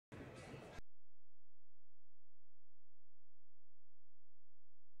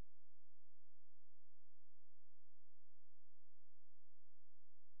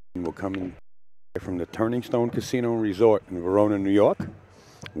We're coming from the Turning Stone Casino and Resort in Verona, New York,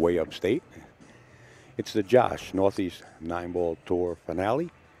 way upstate. It's the Josh Northeast 9-Ball Tour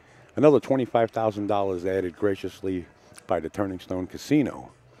finale. Another $25,000 added graciously by the Turning Stone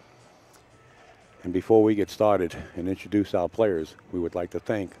Casino. And before we get started and introduce our players, we would like to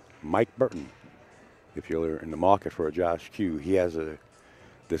thank Mike Burton. If you're in the market for a Josh Q, he has a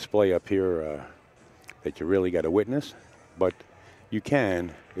display up here that you really got to witness, but you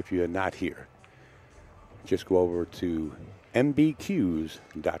can if you're not here. Just go over to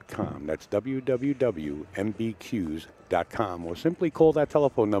mbqs.com. That's www.mbqs.com, or simply call that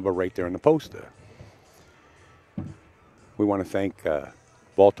telephone number right there on the poster. We want to thank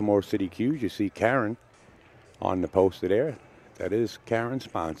Baltimore City Qs. You see Karen on the poster there. That is Karen's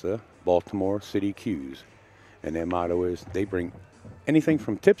sponsor, Baltimore City Qs. And their motto is they bring anything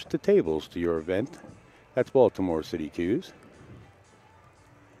from tips to tables to your event. That's Baltimore City Qs.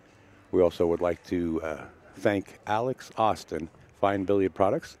 We also would like to thank Alex Austin Fine Billiard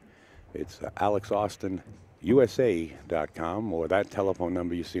Products. It's alexaustinusa.com, or that telephone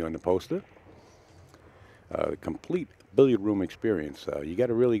number you see on the poster. Complete billiard room experience. You got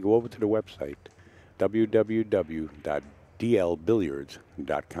to really go over to the website,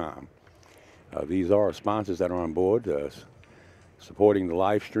 www.dlbilliards.com. These are our sponsors that are on board, supporting the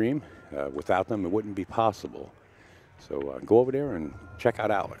live stream. Without them, it wouldn't be possible. So go over there and check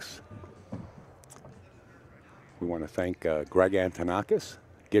out Alex. We want to thank Greg Antonakis.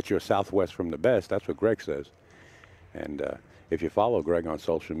 Get your Southwest from the best. That's what Greg says. And if you follow Greg on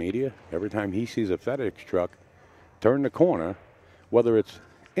social media, every time he sees a FedEx truck turn the corner, whether it's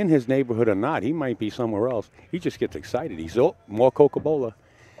in his neighborhood or not, he might be somewhere else, he just gets excited. He's, oh, more Coca-Cola,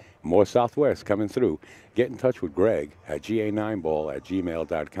 more Southwest coming through. Get in touch with Greg at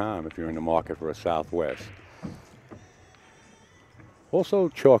ga9ball@gmail.com if you're in the market for a Southwest. Also,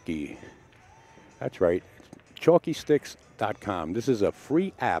 Chalky. That's right. ChalkySticks.com. This is a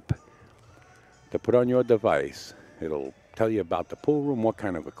free app to put on your device. It'll tell you about the pool room, what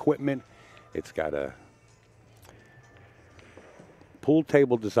kind of equipment. It's got a pool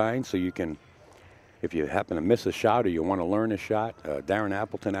table design, so you can, if you happen to miss a shot or you want to learn a shot, Darren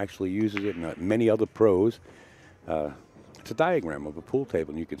Appleton actually uses it, and many other pros. It's a diagram of a pool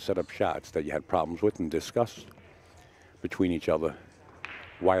table, and you can set up shots that you had problems with and discuss between each other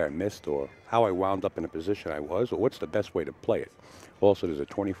why I missed, or how I wound up in the position I was, or what's the best way to play it. Also, there's a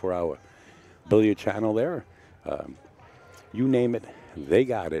 24-hour billiard channel there. You name it, they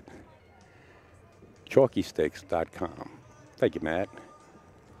got it. ChalkySticks.com. Thank you, Matt.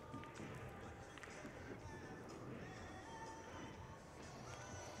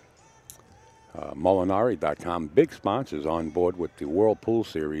 Molinari.com. Big sponsors on board with the World Pool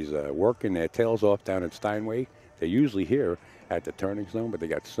Series, working their tails off down at Steinway. They're usually here at the Turning Stone, but they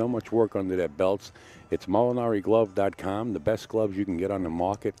got so much work under their belts. It's MolinariGlove.com. The best gloves you can get on the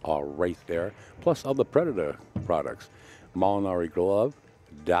market are right there, plus other Predator products.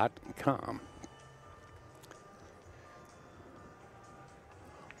 MolinariGlove.com.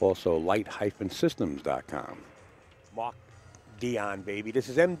 Also, light-systems.com. Mark Dion, baby. This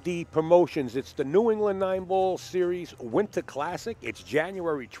is MD Promotions. It's the New England 9-Ball Series Winter Classic. It's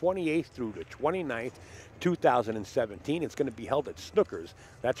January 28th through the 29th, 2017. It's going to be held at Snookers.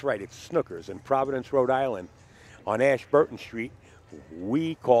 That's right, it's Snookers in Providence, Rhode Island on Ashburton Street.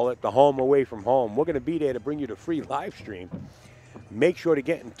 We call it the home away from home. We're going to be there to bring you the free live stream. Make sure to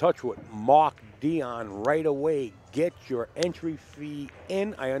get in touch with Mark Dion right away. Get your entry fee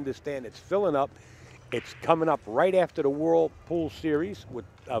in. I understand it's filling up. It's coming up right after the World Pool Series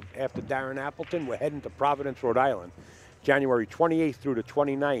after Darren Appleton. We're heading to Providence, Rhode Island, January 28th through the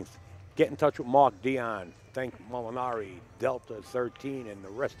 29th. Get in touch with Mark Dion. Thank Molinari, Delta 13, and the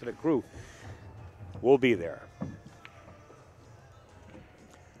rest of the crew. We'll be there.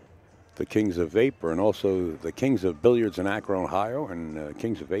 The Kings of Vapor, and also the Kings of Billiards in Akron, Ohio, and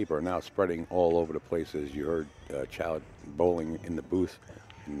Kings of Vapor are now spreading all over the place, as you heard Chad bowling in the booth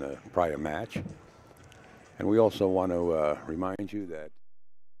in the prior match. And we also want to remind you that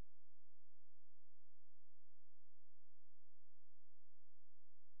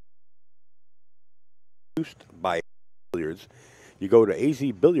by Billiards, you go to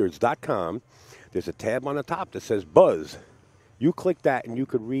azbilliards.com. There's a tab on the top that says Buzz. You click that and you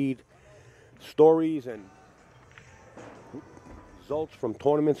could read stories and results from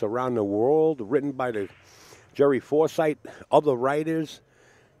tournaments around the world written by the Jerry Forsythe, other writers.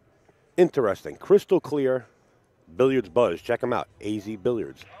 Interesting, crystal clear billiards buzz. Check them out,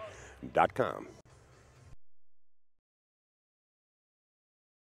 azbilliards.com.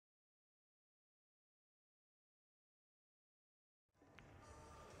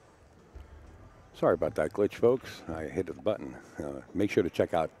 Sorry about that glitch, folks. I hit the button. Make sure to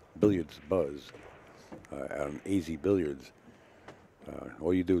check out Billiards Buzz on AZ Billiards.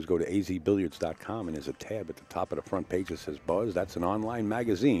 All you do is go to azbilliards.com, and there's a tab at the top of the front page that says Buzz. That's an online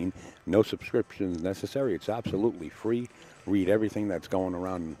magazine. No subscriptions necessary. It's absolutely free. Read everything that's going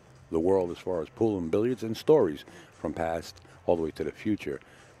around the world as far as pool and billiards, and stories from past all the way to the future,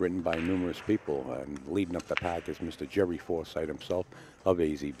 written by numerous people. And leading up the pack is Mr. Jerry Forsythe himself of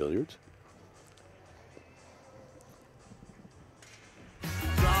AZ Billiards.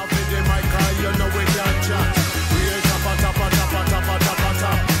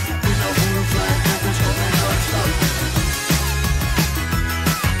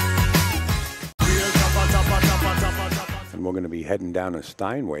 And we're going to be heading down to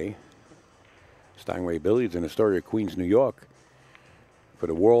Steinway Billiards in Astoria, Queens, New York, for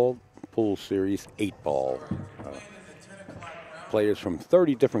the World Pool Series 8-ball. Players from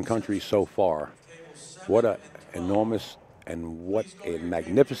 30 different countries so far. What a enormous and what a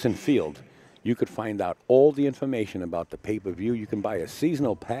magnificent field. You could find out all the information about the pay-per-view. You can buy a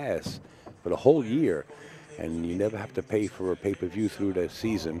seasonal pass for the whole year, and you never have to pay for a pay-per-view through the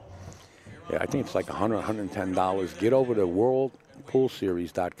season. Yeah, I think it's like $100, $110. Get over to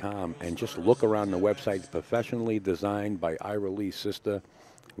worldpoolseries.com and just look around the website. It's professionally designed by Ira Lee's sister,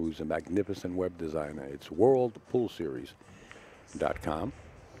 who's a magnificent web designer. It's worldpoolseries.com.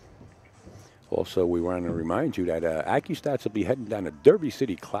 Also, we want to remind you that AccuStats will be heading down to Derby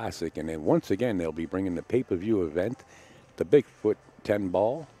City Classic, and then once again they'll be bringing the pay-per-view event, the Bigfoot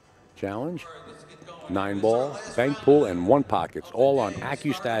 10-ball challenge, 9-ball, bank pool, and 1 pockets, all on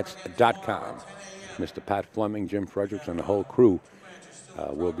AccuStats.com. Mr. Pat Fleming, Jim Fredericks, and the whole crew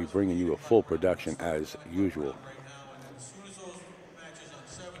will be bringing you a full production as usual.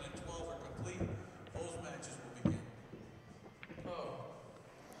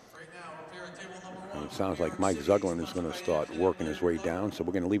 It sounds like Mike Zuglin is going to start working his way down, so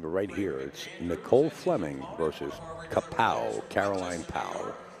we're going to leave it right here. It's Nicole Fleming versus Kapow, Caroline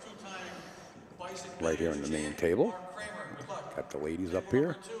Powell. Right here on the main table. Got the ladies up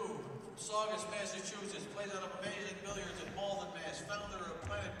here. Saugus, Massachusetts, plays out of Amazing Billiards in Malden, Mass. Founder of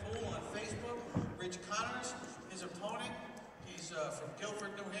Planet Pool on Facebook. Rich Connors, his opponent. He's from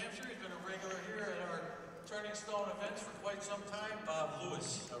Guilford, New Hampshire. He's been a regular here at our Turning Stone events for quite some time. Bob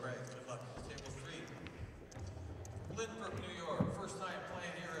Lewis. All right, good luck. Table 3. Lindbrook, New York. First time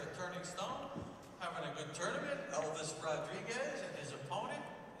playing here at Turning Stone. Having a good tournament. Elvis Rodriguez and his opponent.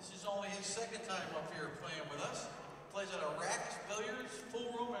 This is only his second time up here playing with us. Plays at a Rack's Billiards, Pool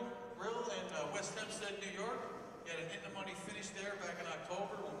Room and Grill in West Hempstead, New York. He had an in-the-money finish there back in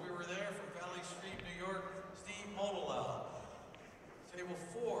October when we were there from Valley Street, New York. Steve Modolal. Table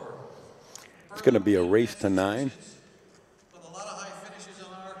 4. It's going to be a race to 9. With a lot of high finishes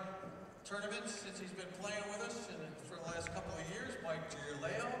on our tournaments since he's been playing with us for the last couple of years. Mike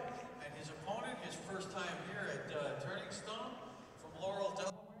Giurleo and his opponent, his first time here at Turning Stone from Laurel,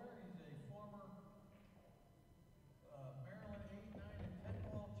 Delaware. He's a former Maryland 8, 9, and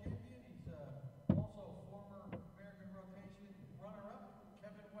 10-ball champion. He's also former American rotation runner-up,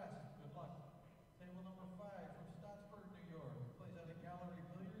 Kevin West. Good luck. Table number 5 from Stottsburg, New York. Plays out of Gallery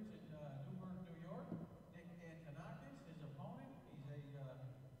Billiards in Newburgh, New York. Nick Antonakis.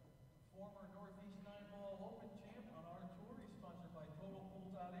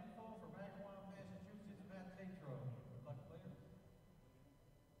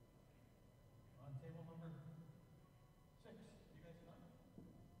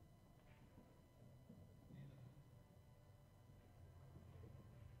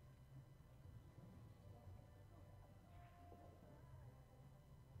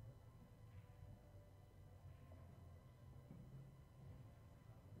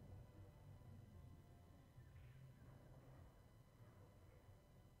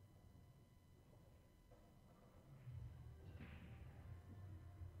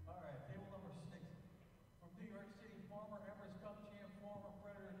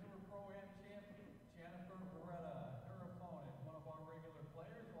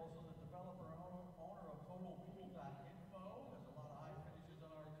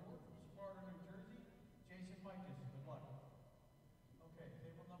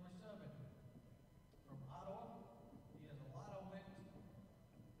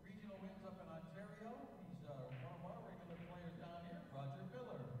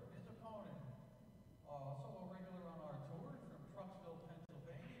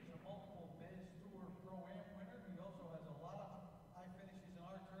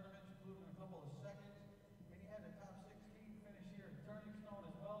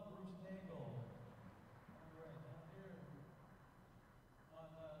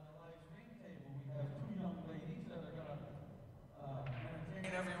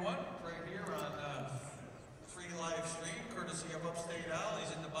 everyone, right here on free live stream, courtesy of Upstate Al. He's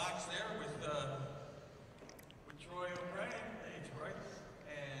in the box there with Troy O'Brien. Hey, Troy.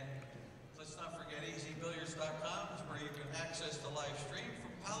 And let's not forget EasyBilliards.com is where you can access the live stream. From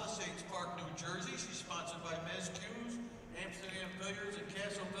Palisades Park, New Jersey, she's sponsored by Mez Q's, Amsterdam Billiards, and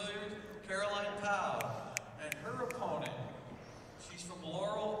Castle Billiards, Caroline Powell. And her opponent, she's from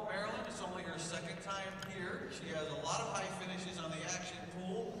Laurel, Maryland. It's only her second time here. She has a lot of high finishes on the Action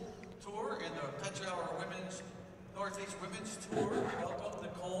Pool Tour and the Petrower Northeast Women's Tour. Welcome,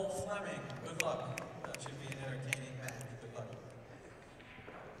 Nicole Fleming. Good luck. That should be an entertaining match. Good luck.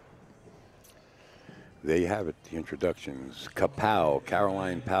 There you have it, the introductions. Kapow,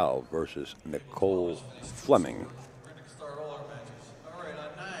 Caroline Powell versus Nicole Fleming. We're going to start all our matches. All right,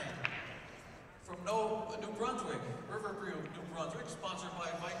 on 9. From New Brunswick, Riverview, New Brunswick, sponsored by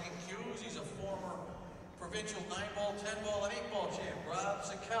Viking Q's. He's a former provincial 9-ball, 10-ball, and 8-ball champ, Rob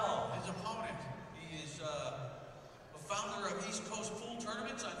Zakel. His opponent, he is a founder of East Coast Pool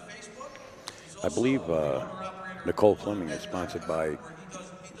Tournaments on Facebook. I believe Nicole Fleming is sponsored by He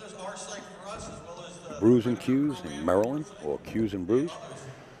does our site for us as well as Brews and Q's in Maryland, or Q's and Brews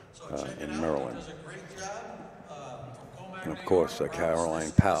in Maryland. does a great job. And of course,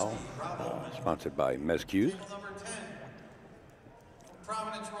 Caroline Powell, sponsored by Mez Q's. Number 10, from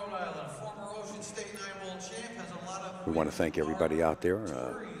Providence, Rhode Island, former Ocean State 9-ball champ, has a lot of... We want to thank everybody out there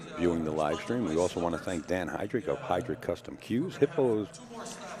viewing the live stream. We also want to thank Dan Heydrich of Heydrich Custom Q's, Hippos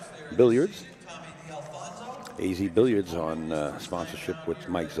Billiards, AZ Billiards on sponsorship with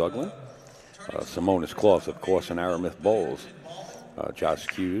Mike Zuglin, Simonis Cloth, of course, and Aramith Bowls, Josh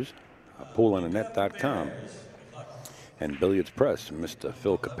Q's, poolandthenet.com, and Billiards Press, Mr.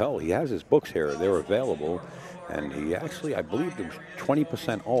 Phil Capel. He has his books here. They're available, and he actually, I believe, there's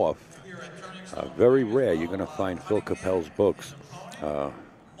 20% off. Very rare you're going to find Phil Capel's books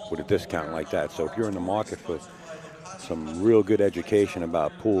with a discount like that. So if you're in the market for some real good education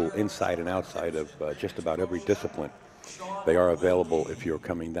about pool inside and outside of just about every discipline, they are available if you're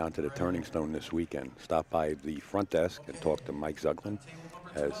coming down to the Turning Stone this weekend. Stop by the front desk and talk to Mike Zuglin,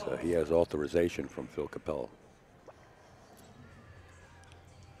 as he has authorization from Phil Capel.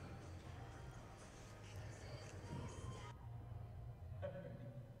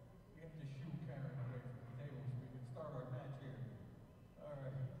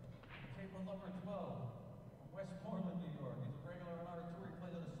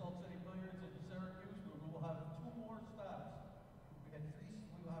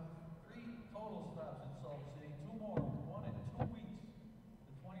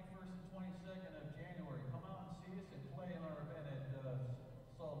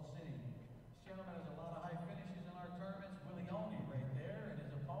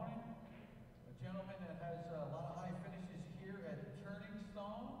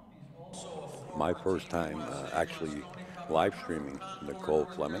 My first time actually live streaming Nicole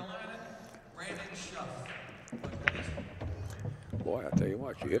Fleming. Boy, I tell you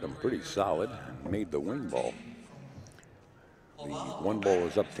what, she hit him pretty solid and made the wing ball. The one ball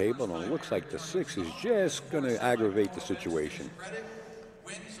is up table, and it looks like the 6 is just going to aggravate the situation.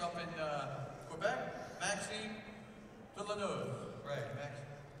 Wins up in Quebec, Maxime Villeneuve. Right,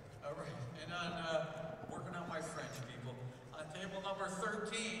 all right. And on, working on my French, people. On table number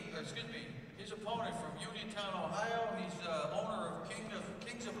 13, excuse me, his opponent from Uniontown, Ohio. He's owner of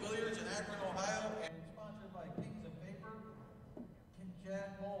Kings of Billiards in Akron, Ohio, and sponsored by Kings of Paper,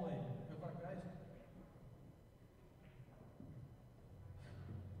 Jack Bowling. Good luck, guys.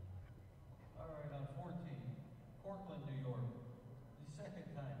 All right, on 14, Cortland, New York. The second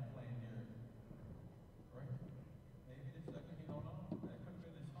time playing here, right? Maybe the second, you don't know. That could have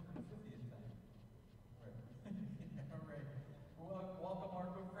been his 150th time. Right. All right. Welcome our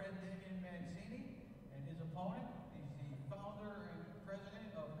good friend Damian Mancini and his opponent. He's the founder and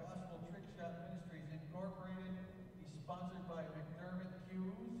president of Gospel Trick Shot Ministries Incorporated. He's sponsored by McDermott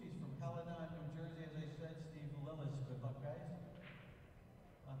Q's. He's from Caledon, New Jersey, as I said. Steve Lillis. Good luck, guys.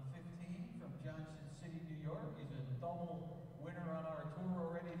 On 15, from Johnson City, New York. He's a double winner on our tour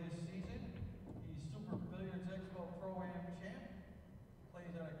already this season. He's Super Billiards Expo Pro-Am champ.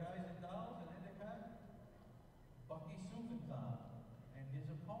 Plays out of Guys and Dolls in Endicott. Bucky Suventhal and his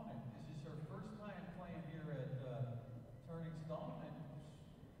opponent. This is her first time playing here at Turning Stone, and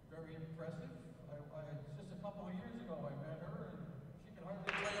very impressive. Just a couple of years ago I met her, and she could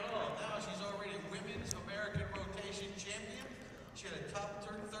hardly play at all. Now she's already Women's American Rotation Champion. She had a top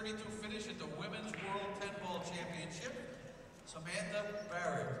 32 finish at the Women's World 10-Ball Championship. Samantha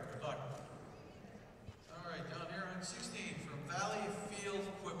Barrett. Good luck. All right, down here on 16, from Valleyfield,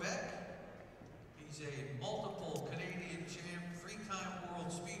 Quebec. He's a multiple Canadian champ, 3-time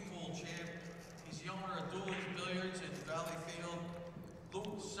world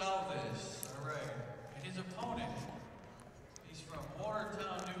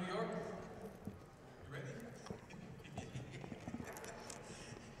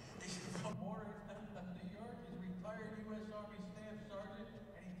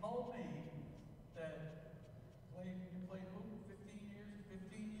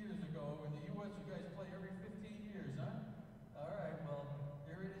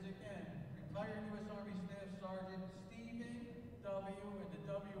W, and the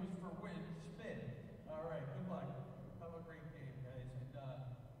W is for win, spin. All right, good luck. Have a great game, guys. And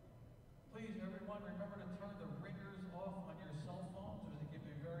please, everyone, remember to turn the ringers off on your cell phones, or they can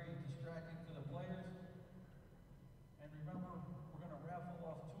be very distracting to the players. And remember, we're going to raffle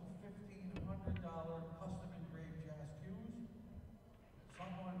off two $1,500 custom engraved jazz cues.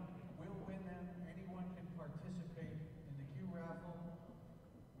 Someone will win them. Anyone can participate in the cue raffle.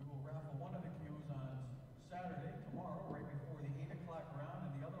 We will raffle one of the cues on Saturday, tomorrow, right before the 8 o'clock round,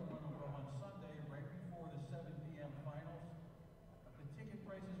 and the other one will go on Sunday, right before the 7 p.m. finals. The ticket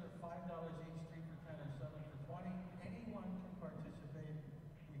prices are $5 each, 3 for 10 or 7 for 20. Anyone can participate.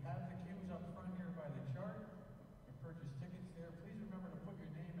 We have the cues up front here by the chart. You purchase tickets there. Please remember to put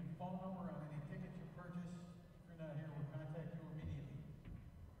your name and phone number on any tickets you purchase. If you're not here, we'll contact you immediately.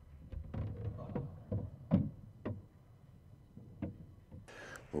 Good luck.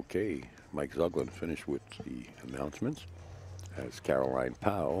 Okay, Mike Zuglin finished with the announcements as Caroline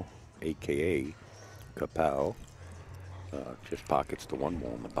Powell, a.k.a. Kapow, just pockets the 1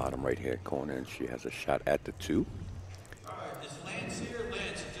 ball in the bottom right-hand corner, and she has a shot at the 2. All right, is Lance here?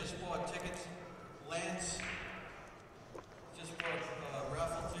 Lance just bought tickets. Lance just bought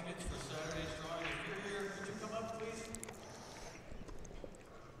raffle tickets for Saturday's drawing. If you're here, could you come up, please?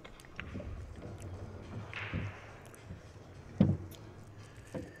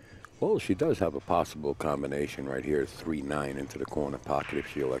 Well, she does have a possible combination right here, 3-9 into the corner pocket if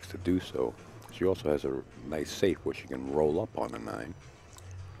she elects to do so. She also has a nice safe where she can roll up on a 9.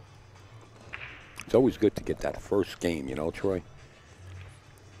 It's always good to get that first game, you know, Troy?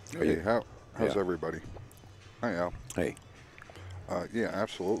 Hey, how's everybody? Hi, Al. Hey. Yeah,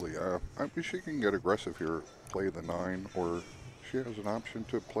 absolutely. I mean, she can get aggressive here, play the 9, or she has an option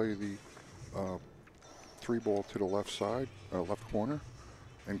to play the 3 ball to the left side, left corner,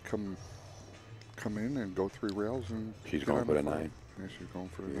 and come in and go 3 rails. And She's going for the 9. Yeah, she's going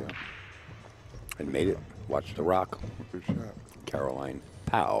for the 9. And made it. Watch the rock. Good shot. Caroline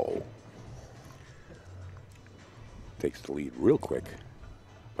Powell takes the lead real quick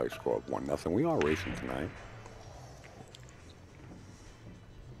by a score of 1-0. We are racing tonight.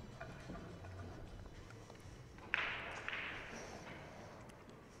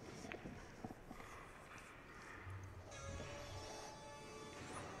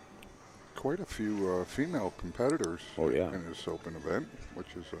 Quite a few female competitors yeah. in this open event,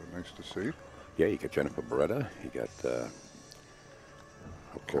 which is nice to see. Yeah, you got Jennifer Beretta. You got, of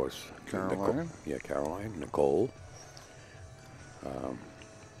course, Caroline. Nicole, Caroline, Nicole,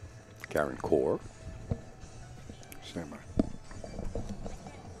 Karen Core. Stand by.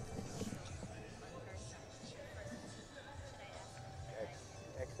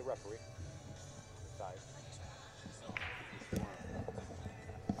 Ex the referee.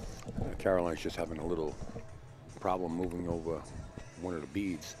 Caroline's just having a little problem moving over one of the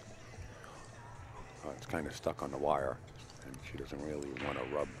beads. It's kind of stuck on the wire, and she doesn't really want to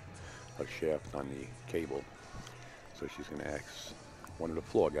rub a shaft on the cable. So she's going to ask one of the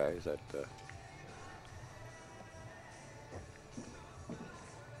floor guys at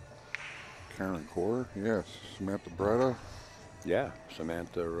Karen Core, yes. Samantha Bretta. Yeah,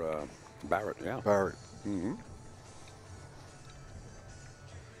 Samantha Barrett, yeah. Barrett. Mm-hmm.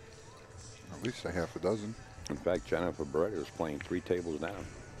 At least a half a dozen. In fact, Jennifer Beretta is playing 3 tables down.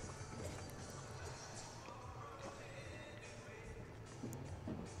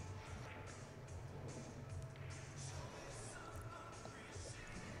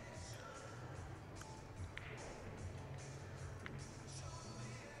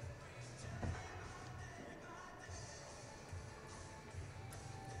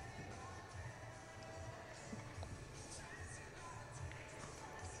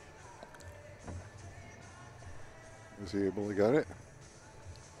 Is he able to get it?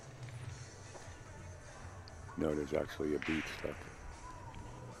 No, there's actually a bead stuck.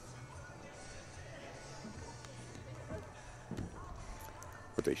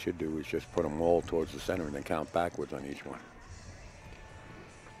 What they should do is just put them all towards the center and then count backwards on each one.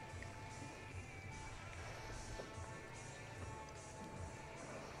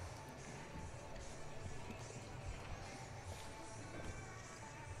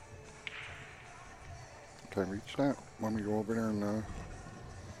 Can I reach that? Let me go over there and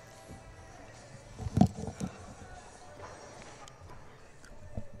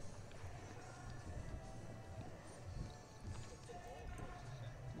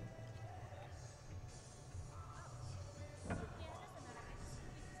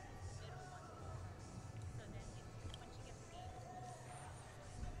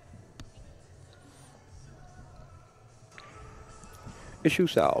Issue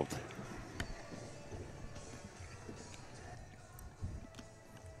solved.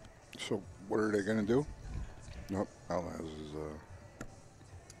 What are they going to do? Nope. Alaz is.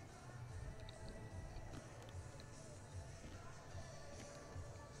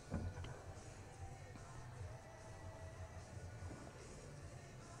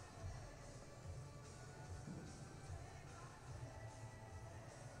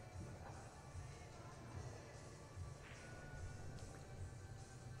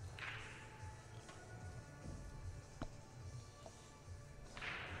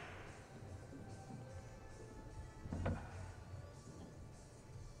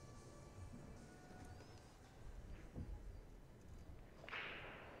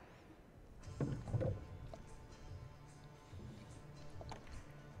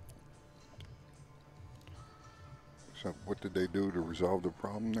 So what did they do to resolve the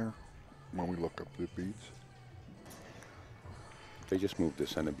problem there when we look up the beads? They just moved the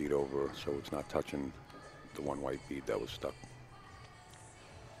center bead over so it's not touching the one white bead that was stuck.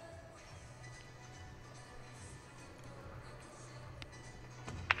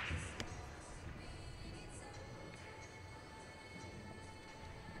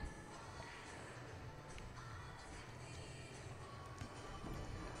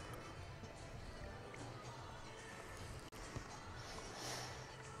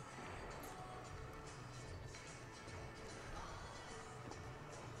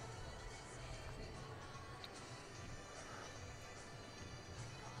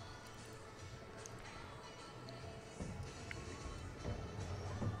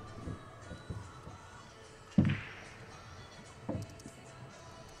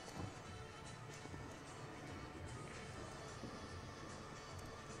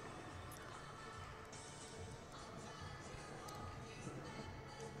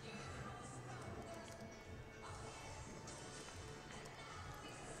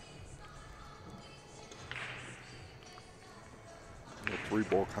 A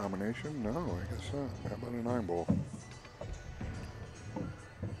 3-ball combination? No, I guess not. How about a 9-ball?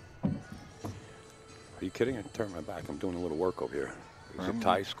 Are you kidding? I turned my back. I'm doing a little work over here. Is it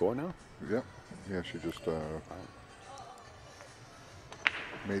tie score now? Yep. Yeah, she just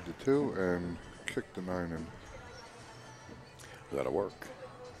made the 2 and kicked the 9 in. That'll work.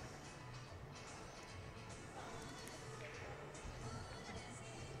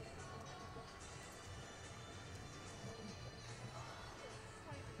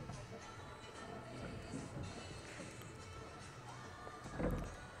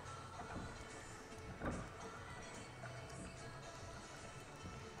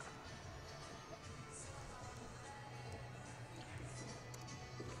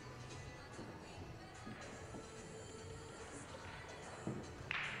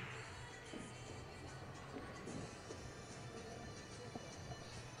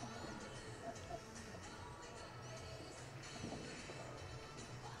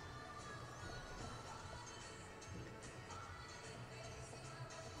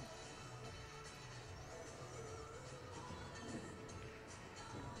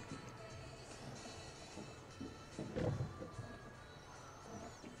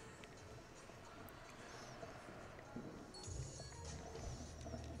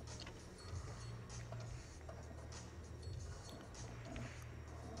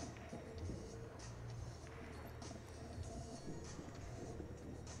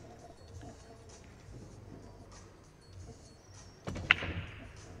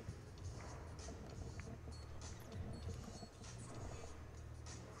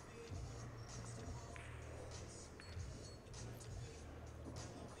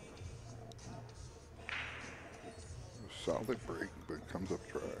 Solid break, but it comes up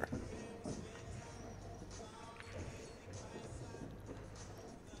dry.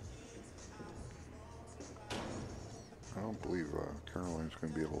 I don't believe Caroline's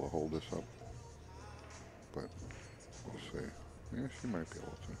going to be able to hold this up, but we'll see. Yeah, she might be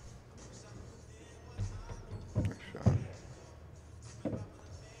able to. Nice shot.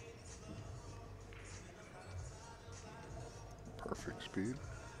 Perfect speed.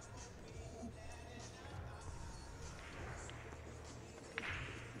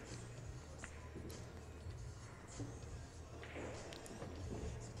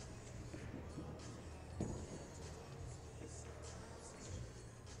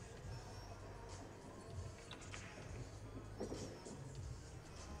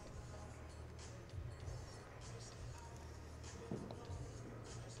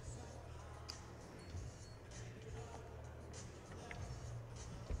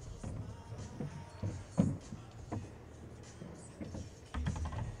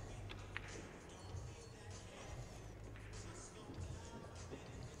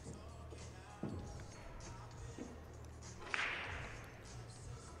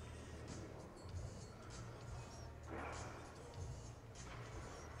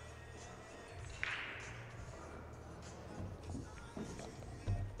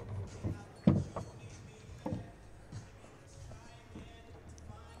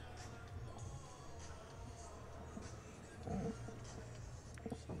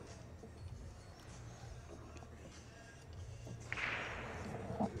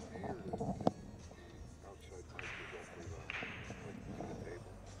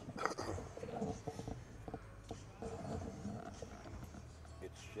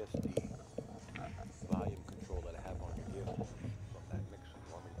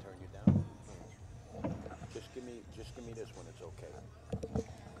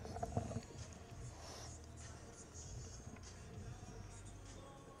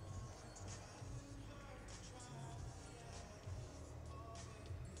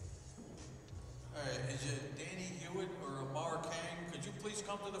 is it Danny Hewitt or Amar Kang? Could you please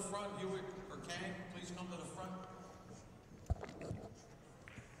come to the front, Hewitt or Kang? Please come to the front.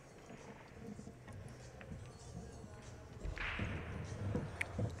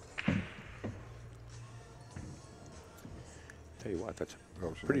 Tell you what, that's That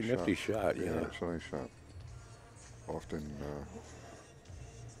was a pretty nice nifty shot. Yeah, Yeah. it's a nice shot. Often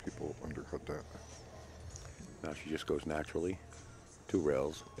people undercut that. Now she just goes naturally, 2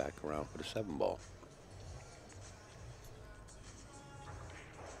 rails, back around for the 7 ball.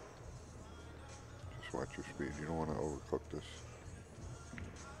 Just watch your speed. You don't want to overcook this.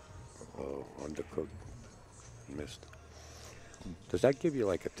 Oh, undercooked. Missed. Does that give you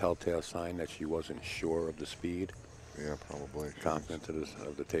like a telltale sign that she wasn't sure of the speed? Yeah, probably. Confident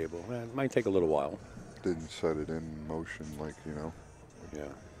of the table? It might take a little while. Didn't set it in motion like, you know. Yeah.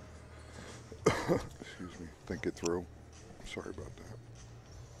 Excuse me. Think it through. Sorry about that.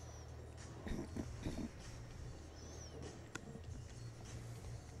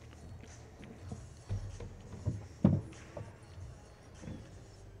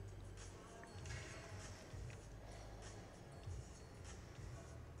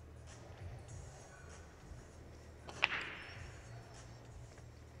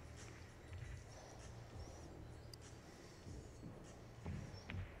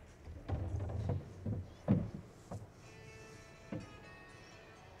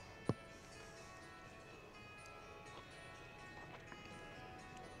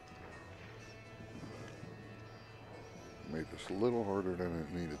 Made this a little harder than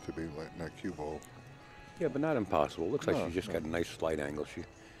it needed to be, letting that cue ball. Yeah, but not impossible. Looks like No, she just no. got a nice slight angle. She's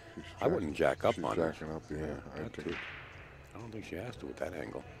I wouldn't jack up she's on her. jacking up, yeah. I not think too. I don't think she has to with that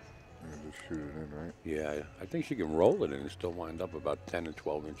angle. just shoot it in, right? Yeah, I think she can roll it and still wind up about 10 or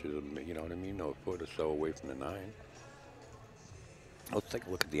 12 inches, you know what I mean? No, a foot or so away from the 9. Let's take a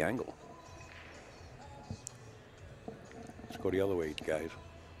look at the angle. Let's go the other way, guys.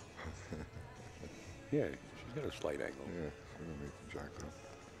 Yeah, she's got a slight angle. Yeah, we don't need to jack up.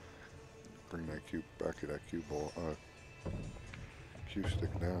 Bring that cue back of that cue ball, cue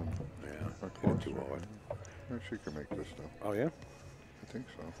stick down. Yeah, Of hit it course. too hard. Yeah, she can make this though. Oh, yeah? I think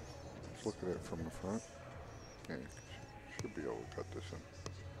so. Let's look at it from the front. Yeah, should be able to cut this in.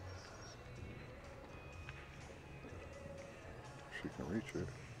 She can reach it.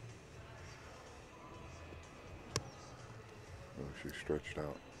 Oh, she's stretched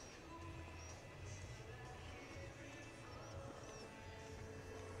out.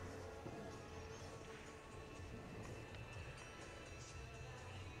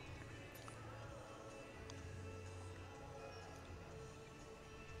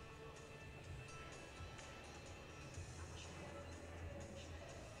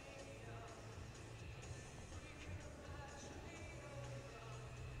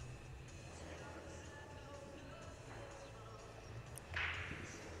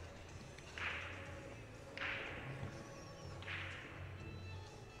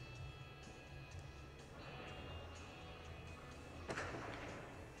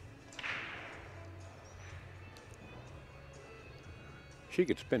 She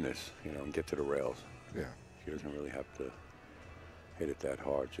could spin this, you know, and get to the rails. Yeah. She doesn't really have to hit it that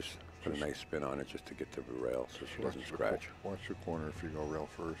hard. Just put a nice spin on it just to get to the rail so she doesn't scratch. Watch your corner if you go rail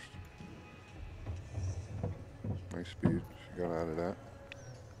first. Nice speed. She got out of that.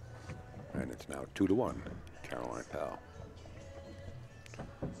 And it's now 2-1, Caroline Powell.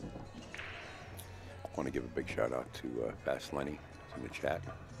 I want to give a big shout out to Fast Lenny in the chat.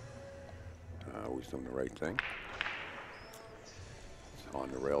 Always doing the right thing. It's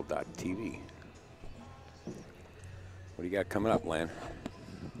on the rail.tv. What do you got coming up, Lan?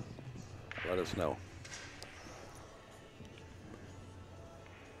 Let us know.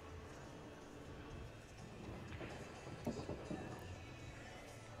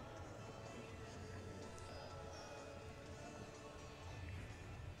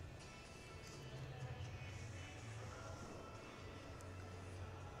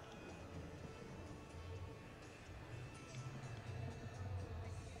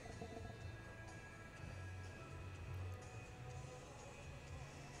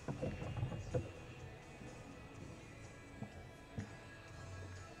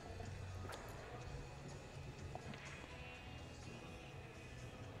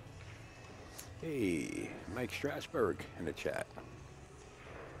 Hey, Mike Strasburg in the chat.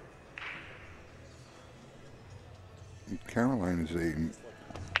 Caroline is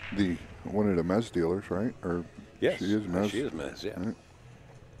one of the Mez dealers, right? Or Yes, she is Mez. she is Mez, yeah. Right.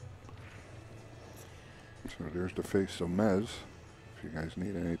 So there's the face of Mez. If you guys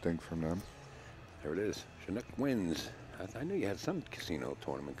need anything from them. There it is. Chinook wins I knew you had some casino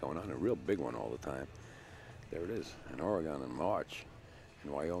tournament going on, a real big one all the time. There it is, in Oregon in March,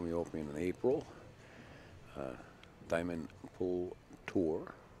 in Wyoming Open in April, Diamond Pool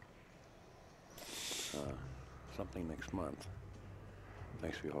Tour, something next month.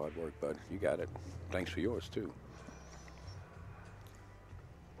 Thanks for your hard work, bud. You got it. Thanks for yours, too.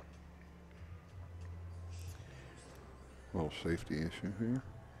 Little safety issue here.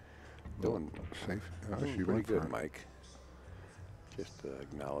 Doing safe. Doing pretty good, Mike. Just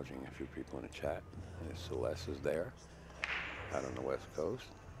acknowledging a few people in the chat. Celeste is there, out on the West Coast.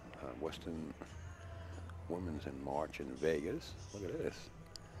 Western Women's in March in Vegas. Look at this.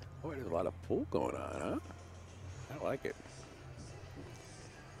 Boy, there's a lot of pool going on, huh? I like it.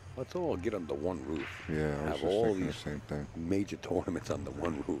 Let's all get under one roof. Yeah, I was have just all thinking these the same thing. major tournaments under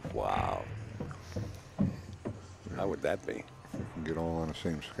one roof. Wow. How would that be? We can get all on the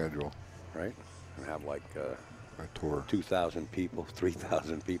same schedule. Right? And have like a tour. 2,000 people,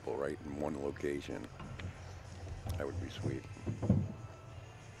 3,000 people right in one location. That would be sweet.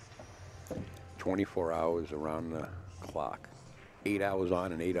 24 hours around the clock. 8 hours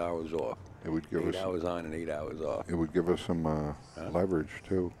on and 8 hours off. It would give us 8 hours on and 8 hours off. It would give us some leverage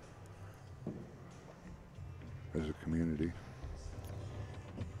too, as a community.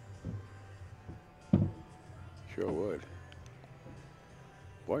 Sure would.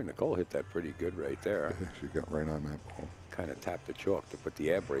 Boy, Nicole hit that pretty good right there. She got right on that ball. Kind of tapped the chalk to put the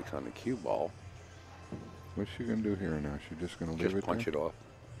air brakes on the cue ball. What's she gonna do here now? She just gonna leave Just it punch there? it off.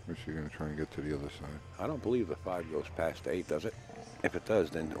 Or is she gonna try and get to the other side? I don't believe the 5 goes past 8, does it? If it does,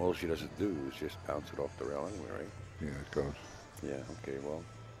 then all she does do is just bounce it off the rail anyway, right? Yeah, it goes. Yeah, okay, well,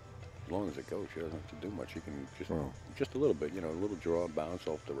 as long as it goes, she doesn't have to do much. You can just, Well, just a little bit, you know, a little draw, bounce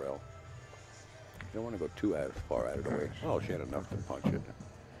off the rail. You don't want to go too far out of the way. Oh, she had enough to punch it.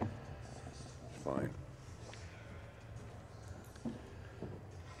 It's fine.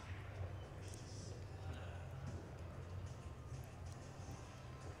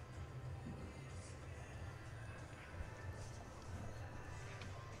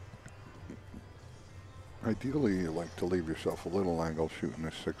 ideally, you like to leave yourself a little angle shooting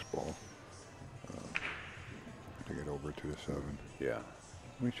a 6 ball to get over to the 7. Yeah.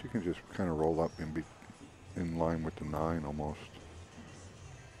 I mean, she can just kind of roll up and be in line with the 9 almost,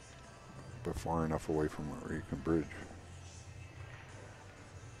 but far enough away from where you can bridge.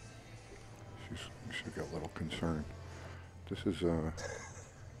 She's got a little concern. This is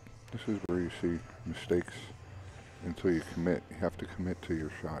where you see mistakes until you commit. You have to commit to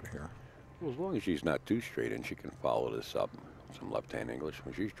your shot here. Well, as long as she's not too straight and she can follow this up, some left-hand English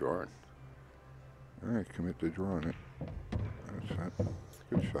when she's drawing. All right, commit to drawing it. That's that.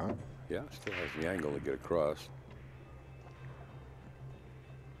 Good shot. Yeah, still has the angle to get across.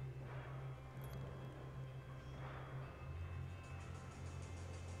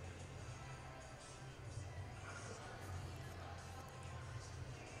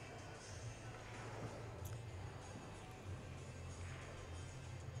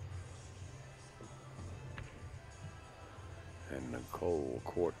 And Nicole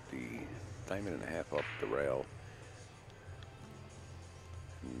caught the diamond and a half up the rail.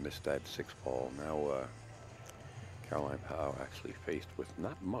 And missed that 6 ball. Now Caroline Powell actually faced with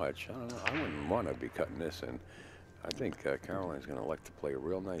not much. I don't know. I wouldn't want to be cutting this in. I think Caroline's going to elect to play a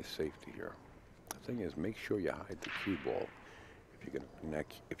real nice safety here. The thing is, make sure you hide the cue ball. If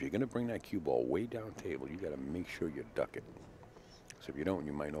you're going to bring that cue ball way down table, you got to make sure you duck it. So if you don't,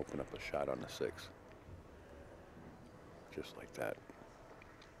 you might open up a shot on the 6. Just like that.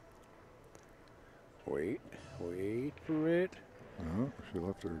 Wait for it. No, she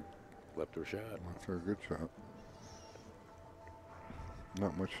left her shot. Left her a good shot.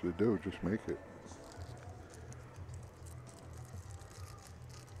 Not much to do, just make it.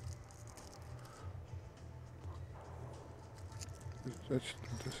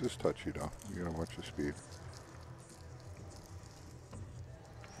 This is touchy though. You gotta watch the speed.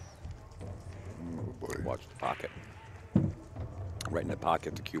 Oh boy. Watch the pocket. Right in the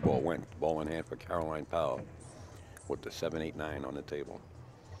pocket, the cue ball went. Ball in hand for Caroline Powell with the 7-8-9 on the table.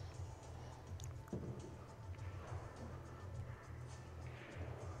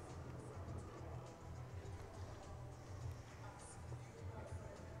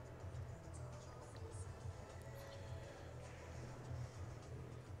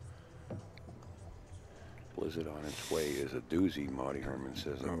 Blizzard on its way is a doozy, Marty Herman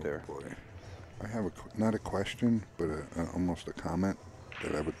says up there. Boy. I have not a question, but almost a comment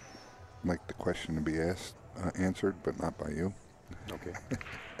that I would like the question to be answered, but not by you. Okay.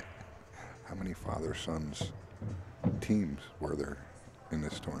 How many father-sons teams were there in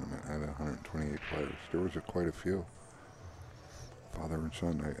this tournament? I had 128 players. There was quite a few. father and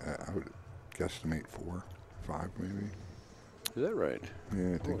son. I would guesstimate 4, 5 maybe. Is that right?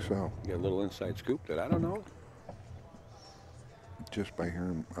 Yeah, I think so. You got a little inside scoop that I don't know? Just by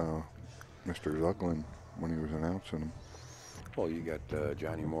hearing Mr. Zucklin when he was announcing them. Well, you got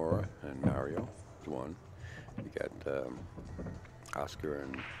Johnny Mora and Mario, one. You got Oscar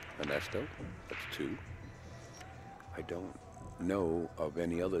and Ernesto, that's 2. I don't know of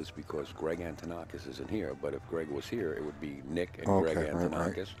any others because Greg Antonakis isn't here, but if Greg was here, it would be Nick and Greg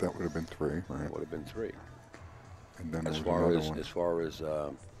Antonakis. Right. That would have been 3, right? That would have been 3. And then as far as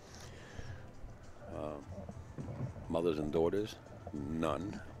mothers and daughters,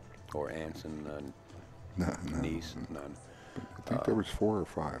 none, or aunts and niece, none. I think there was 4 or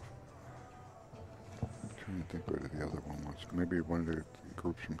 5. I'm trying to think what the other one was. Maybe one of the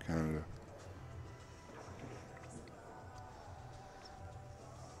groups from Canada.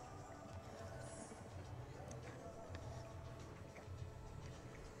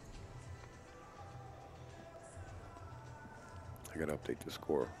 I got to update the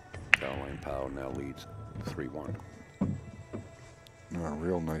score. Caroline Powell now leads 3-1. No, a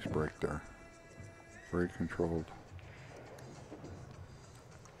real nice break there. Very controlled.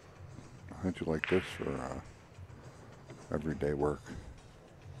 How'd you like this for everyday work?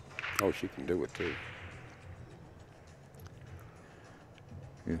 Oh, she can do it too.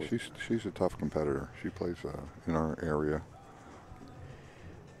 Yeah, she's a tough competitor. She plays in our area.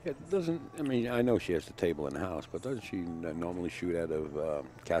 It doesn't, I mean, I know she has the table in the house, but doesn't she normally shoot out of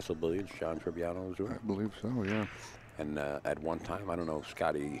Castle Billiards? John Tribbiano was doing it? I believe so, yeah. And at one time, I don't know if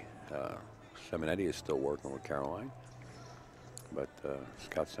Scotty Seminetti is still working with Caroline, but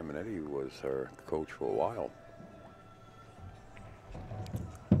Scott Seminetti was her coach for a while.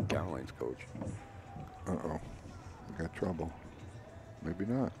 Caroline's coach. Uh-oh. We got trouble. Maybe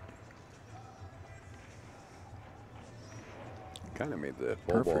not. Kind of made the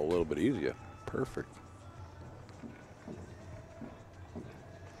ball a little bit easier. Perfect.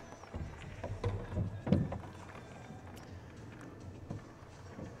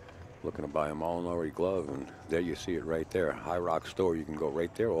 Looking to buy a Molinari glove, and there you see it right there. High Rock Store, you can go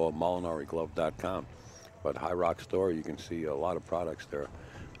right there, or molinariglove.com. But High Rock Store, you can see a lot of products there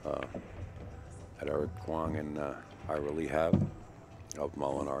that Eric Kwong and Ira Lee have of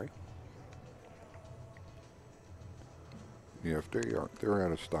Molinari. Yeah, if they're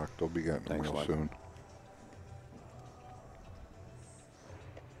out of stock, they'll be getting them real soon.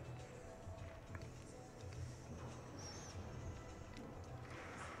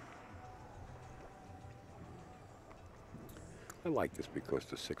 I like this because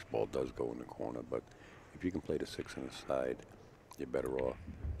the 6 ball does go in the corner, but if you can play the 6 on the side, you're better off.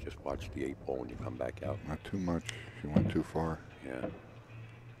 Just watch the 8 ball when you come back out. Not too much. She went too far. Yeah.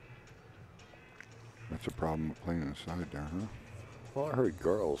 That's a problem with playing inside there, huh? Well, I heard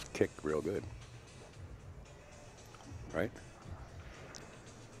girls kick real good. Right?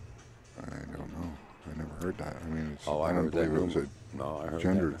 I don't know. I never heard that. I mean, it's, I don't heard that believe it was a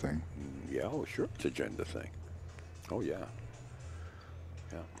gender thing. Yeah, oh, sure, it's a gender thing. Oh, yeah.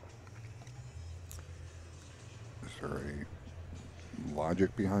 Yeah. Is there a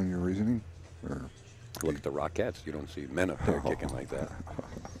logic behind your reasoning? Or look at the Rockettes. You don't see men up there kicking like that.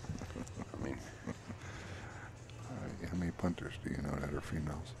 I mean, how many punters do you know that are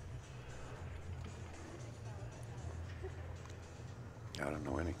females? I don't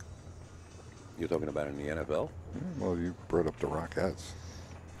know any. You're talking about in the NFL? Yeah, well, you brought up the Rockettes.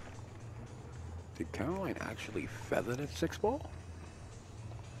 Did Caroline actually feather that 6 ball?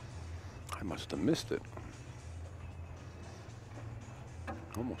 I must have missed it.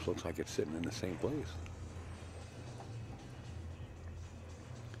 Almost looks like it's sitting in the same place.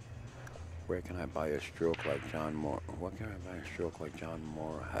 Where can I buy a stroke like John Moore? What can I buy a stroke like John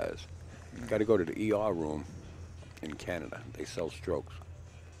Moore has? Got to go to the ER room in Canada. They sell strokes.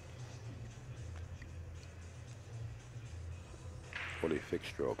 46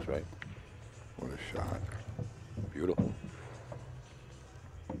 strokes, right? What a shot. Beautiful.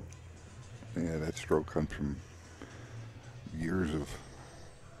 Yeah, that stroke comes from years of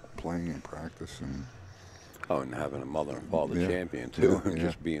playing and practice and and having a mother and father champion too, and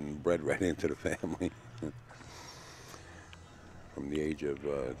just being bred right into the family. From the age of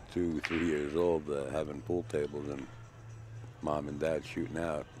 2, 3 years old, having pool tables and mom and dad shooting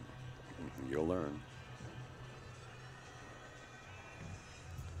out, you'll learn.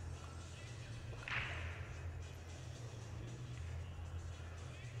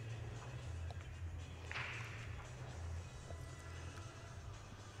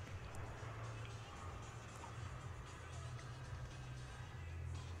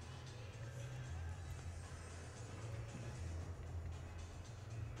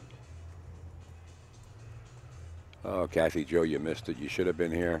 Oh, Kathy Joe, you missed it. You should have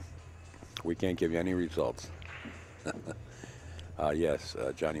been here. We can't give you any results. Yes,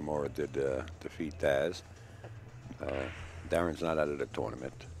 Johnny Mora did defeat Daz. Darren's not out of the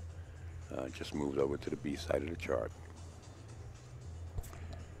tournament. Just moved over to the B side of the chart.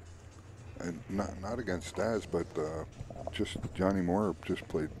 And not against Daz, but just Johnny Moore just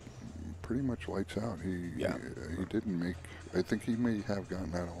played pretty much lights out. He didn't make. I think he may have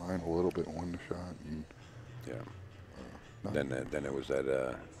gotten out of line a little bit, won the shot, and then it was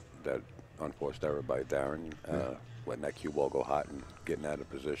that unforced error by Darren, letting that cue ball go hot and getting out of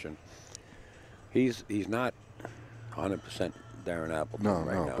position. He's not 100% Darren Appleton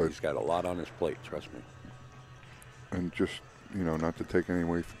right now. But he's got a lot on his plate. Trust me. And just not to take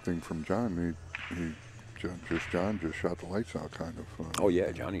anything from John, John just shot the lights out, kind of. Oh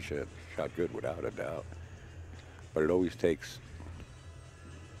yeah, Johnny shot good without a doubt. But it always takes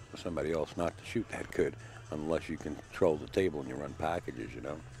somebody else not to shoot that unless you control the table and you run packages,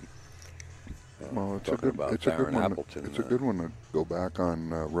 Well, it's a good one. It's a good one to go back on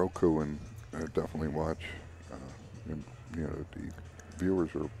Roku and definitely watch. The viewers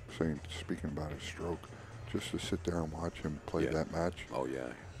are speaking about his stroke, just to sit there and watch him play that match. Oh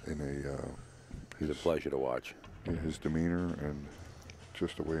yeah. He's a pleasure to watch. His demeanor and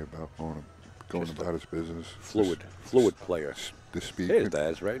just the way about going about his business. Fluid player. The speed. There's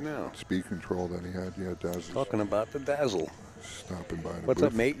Daz right now. Speed control that he had. Yeah, Daz. Talking about the dazzle. Stopping by the What's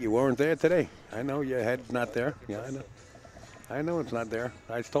booth. up, mate? You weren't there today. I know your head's not there. Yeah, I know. I know it's not there.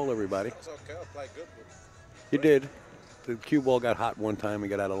 I told everybody. That's okay. I played good. You did. The cue ball got hot one time. He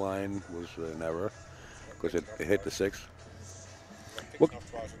got out of line. Was an error because it hit the six. Look.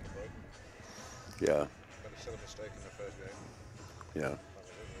 Yeah. Yeah.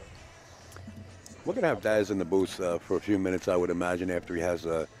 We're going to have Daz in the booth for a few minutes, I would imagine, after he has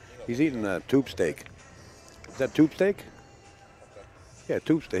he's eating a tube steak. Is that tube steak? Yeah,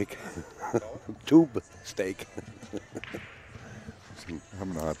 tube steak. Tube steak.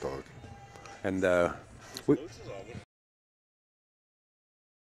 Having a hot dog. And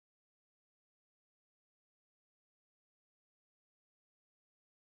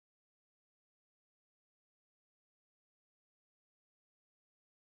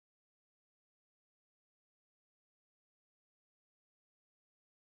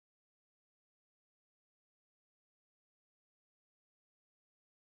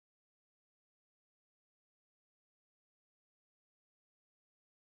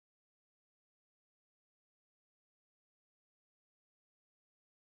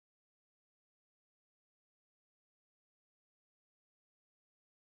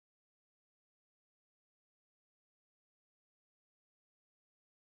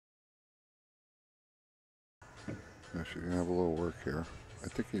Actually, you have a little work here. I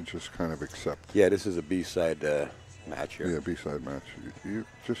think you just kind of accept. yeah, this is a B-side match here. Yeah, B-side match. You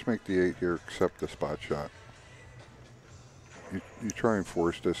just make the 8 here, accept the spot shot. You try and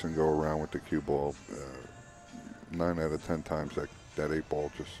force this and go around with the cue ball. 9 out of 10 times that 8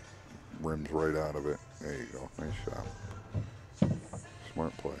 ball just rims right out of it. There you go. Nice shot.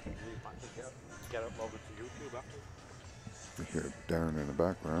 Smart play. Get uploaded to YouTube after. You hear Darren in the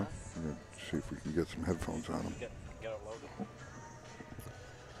background. We're going to see if we can get some headphones on him. Get uploaded.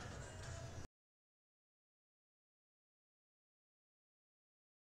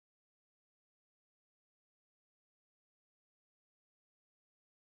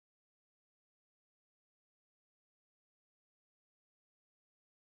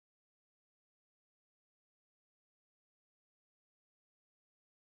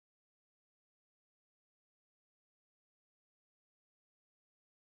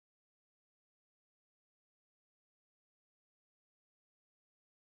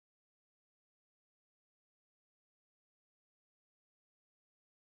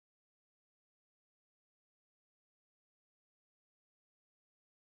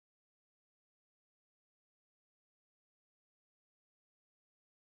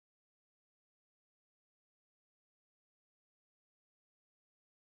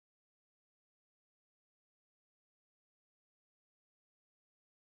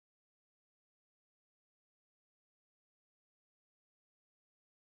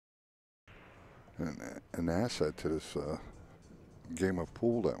 An asset to this game of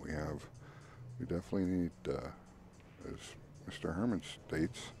pool that we have. We definitely need, as Mr. Herman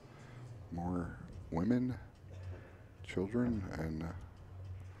states, more women, children, and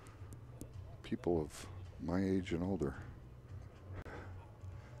people of my age and older.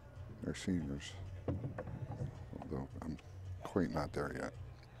 They're seniors, although I'm quite not there yet.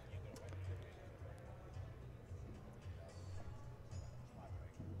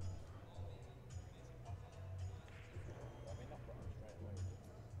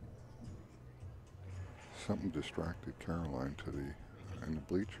 Something distracted Caroline in the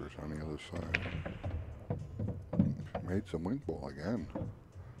bleachers on the other side. She made some wind ball again.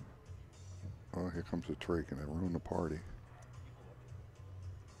 Oh, here comes a tree. Can it ruin the party?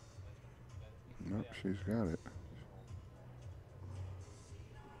 Nope, she's got it.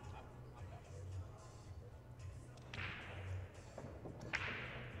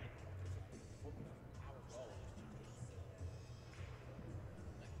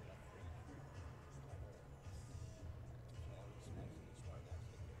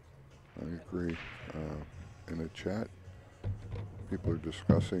 I agree. In the chat, people are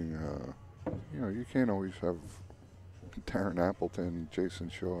discussing, you can't always have Darren Appleton, Jason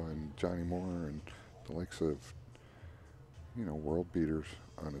Shaw, and Johnny Moore, and the likes of, world beaters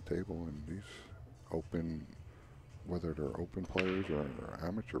on the table. And these open, whether they're open players or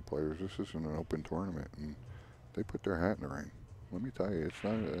amateur players, this isn't an open tournament, and they put their hat in the ring. Let me tell you,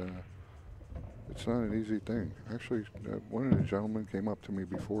 it's not an easy thing. Actually, one of the gentlemen came up to me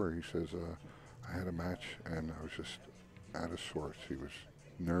before. He says, I had a match and I was just out of sorts. He was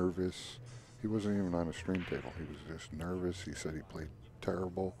nervous. He wasn't even on a stream table. He was just nervous. He said he played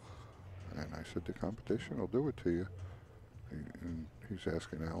terrible. And I said, the competition will do it to you. And he's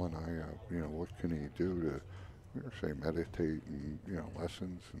asking Al and I, what can he do to, say, meditate and,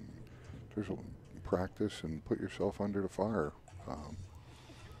 lessons. And there's a practice and put yourself under the fire.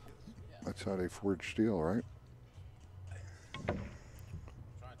 That's how they forge steel, right?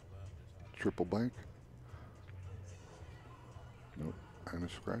 Triple bank. Nope. And a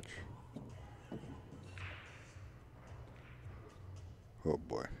scratch. Oh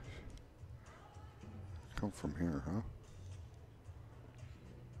boy. Come from here, huh?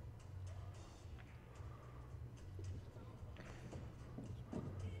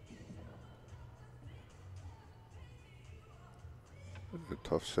 A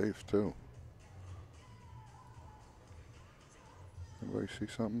tough save too. Anybody see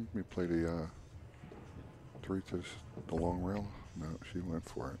something? We play the 3 to the long rail. No, she went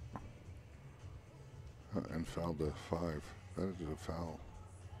for it and fouled the 5. That is a foul.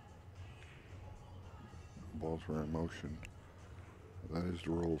 Balls were in motion. That is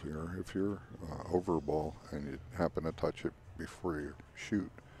the rule here. If you're over a ball and you happen to touch it before you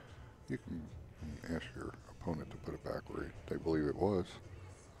shoot, you can ask your opponent to put it back where they believe it was.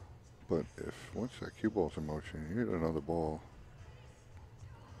 But if once that cue ball's in motion, you hit another ball,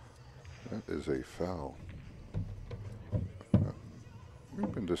 that is a foul.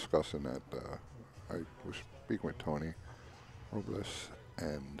 We've been discussing that. I was speaking with Tony Robles,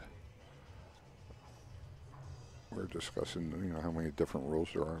 and we're discussing, how many different rules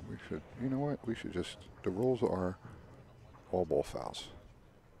there are. We should, we should just, the rules are all ball fouls.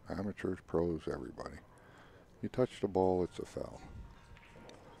 Amateurs, pros, everybody. You touch the ball, it's a foul.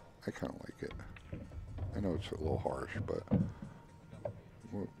 I kind of like it. I know it's a little harsh, but,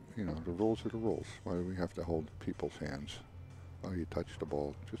 well, the rules are the rules. Why do we have to hold people's hands? Oh, you touched the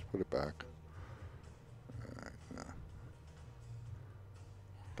ball, just put it back.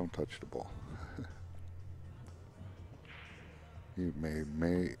 Don't touch the ball. You may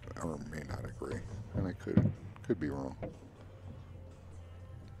or may not agree, and I could be wrong.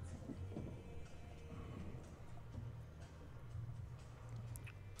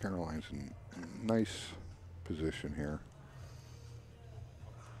 Caroline's in a nice position here.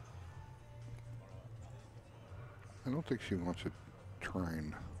 I don't think she wants to try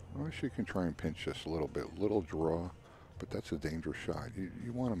and, well, she can try and pinch just a little bit, little draw, but that's a dangerous shot.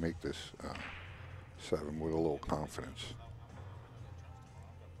 You want to make this 7 with a little confidence.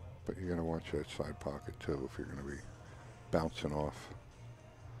 But you got to watch that side pocket too if you're going to be bouncing off.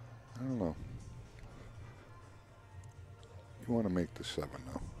 I don't know. You want to make the 7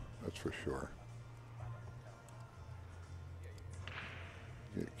 though, that's for sure.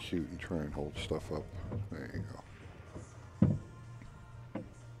 Get cute and try and hold stuff up. There you go.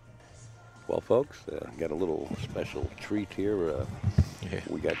 Well, folks, got a little special treat here.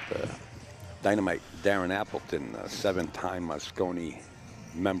 We got Dynamite Darren Appleton, a 7-time Moscone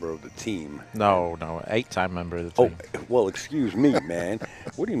member of the team. No, 8-time member of the team. Oh, well, excuse me, man.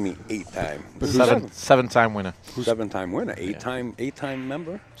 What do you mean 8-time? 7-time winner. 7-time winner, 8-time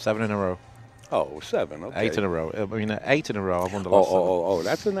member? 7 in a row. Oh, 7, okay. 8 in a row. I mean, 8 in a row. I've won the last 7. Oh,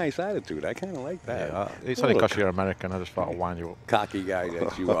 that's a nice attitude. I kind of like that. Yeah, it's only because you're American. I just thought I'd wind you up. Cocky guy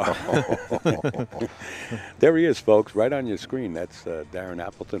that you are. There he is, folks, right on your screen. That's Darren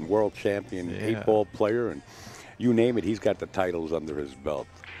Appleton, world champion, 8-ball player, and you name it, he's got the titles under his belt.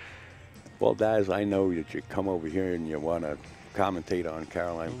 Well, Daz, I know that you come over here and you want to commentate on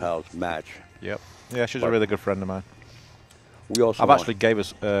Caroline Powell's match. Yep. Yeah, she's a really good friend of mine. We also I've want- actually gave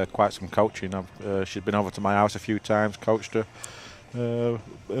us quite some coaching. She's been over to my house a few times, coached her.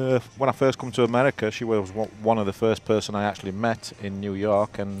 When I first come to America, she was one of the first person I actually met in New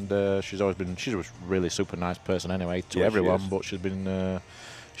York, and she's always been. She was a really super nice person anyway to Yeah, she everyone, is. but she's been.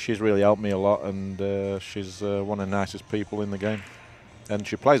 She's really helped me a lot, and she's one of the nicest people in the game. And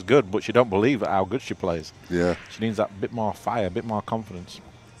she plays good, but she don't believe how good she plays. Yeah. She needs that bit more fire, a bit more confidence.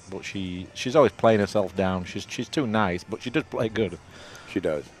 But she's always playing herself down. She's too nice, but she does play good. She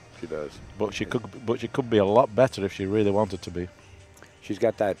does. She does. But she could be a lot better if she really wanted to be. She's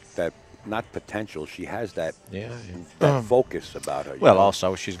got that not potential. She has that Yeah. that focus about her. you Well, know?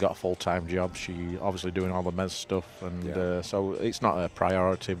 also she's got a full-time job. She obviously doing all the men's stuff, and Yeah. so it's not a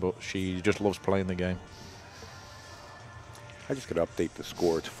priority. But she just loves playing the game. I just got to update the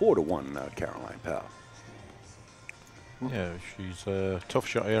score. It's 4-1, Caroline Powell. Yeah, she's a tough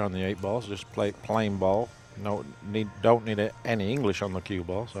shot here on the 8 balls. Just play plain ball. Don't need any English on the cue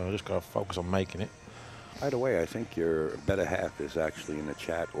ball. So I just got to focus on making it. By the way, I think your better half is actually in the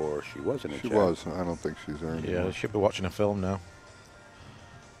chat, or she was in the She chat. was. I don't think she's there Yeah, anymore. they should be watching a film now.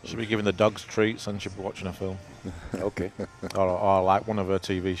 Should be giving the dogs treats and should be watching a film, Okay. or like one of her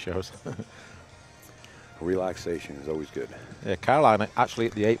TV shows. Relaxation is always good. Yeah, Caroline actually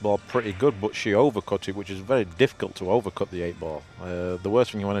hit the 8 ball pretty good, but she overcut it, which is very difficult to overcut the 8 ball. The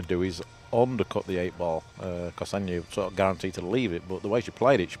worst thing you want to do is undercut the 8 ball, because then you're sort of guaranteed to leave it. But the way she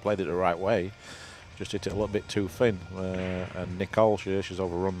played it the right way. Just hit it a little bit too thin, and Nicole, she's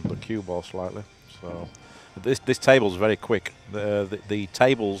overrun the cue ball slightly. So this table's very quick. The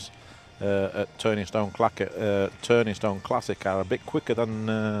tables at Turning Stone Classic are a bit quicker than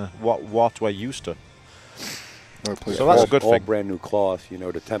what we're used to. So that's a good all thing. brand new cloth. You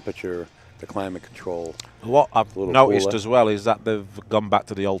know, the temperature, the climate control. What I've A little noticed cooler. as well is that they've gone back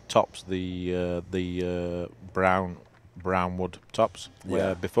to the old tops, the brown wood tops. Yeah.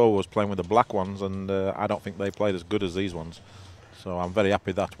 Where before we was playing with the black ones, and I don't think they played as good as these ones. So I'm very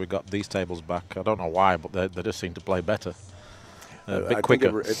happy that we got these tables back. I don't know why, but they just seem to play better. A bit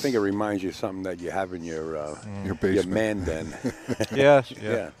quicker. I think it reminds you of something that you have in your basement. man den. Yeah.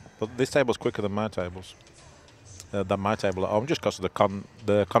 Yeah. But this table's quicker than my tables. Than my table at home, just because of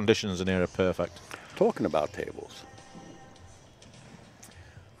the conditions in here are perfect. Talking about tables.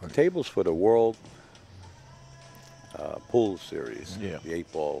 Tables for the World Pool Series, Yeah. the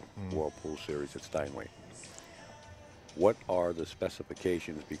 8-ball World Pool Series at Steinway. What are the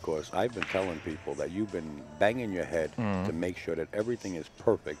specifications? Because I've been telling people that you've been banging your head to make sure that everything is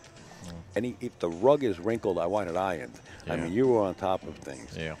perfect. If the rug is wrinkled, I want it ironed. I Yeah. mean, you were on top of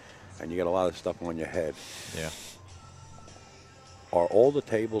things. Yeah. And you got a lot of stuff on your head. Yeah. Are all the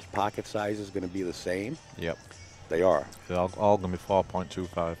tables pocket sizes going to be the same? Yep. They are. They're all going to be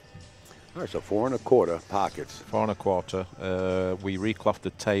 4.25. All right, so 4 1/4 pockets. 4 1/4. We recloth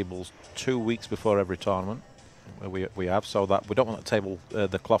the tables 2 weeks before every tournament. We have, so that we don't want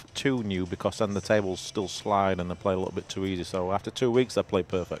the cloth too new, because then the tables still slide and they play a little bit too easy. So after 2 weeks, they play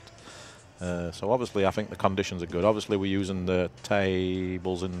perfect. So obviously, I think the conditions are good. Obviously, we're using the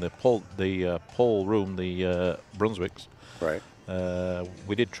tables in the pool room, the Brunswicks. Right.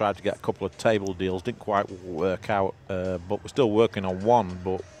 We did try to get a couple of table deals, didn't quite work out, but we're still working on one.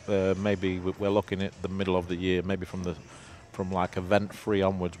 But maybe we're looking at the middle of the year, maybe from like event 3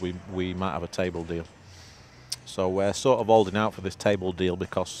 onwards, we might have a table deal. So we're sort of holding out for this table deal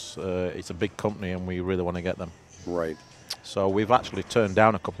because it's a big company and we really want to get them. Right. So we've actually turned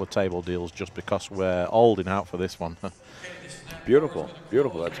down a couple of table deals just because we're holding out for this one. Beautiful.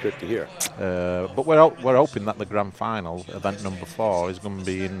 Beautiful. That's good to hear. But we're hoping that the grand final, event number 4, is going to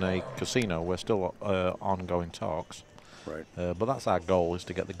be in a casino. We're still ongoing talks. Right. But that's our goal, is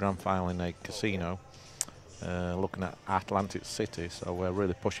to get the grand final in a casino, looking at Atlantic City. So we're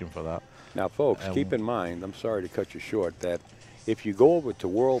really pushing for that. Now, folks, keep in mind, I'm sorry to cut you short, that if you go over to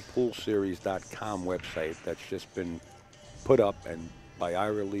worldpoolseries.com website, that's just been put up and by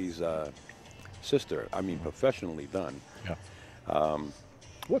Ira Lee's sister, I mean professionally done. Yeah.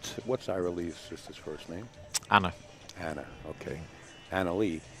 What's Ira Lee's sister's first name? Anna. Anna, okay. Anna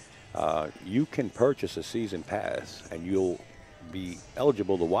Lee. You can purchase a season pass and you'll be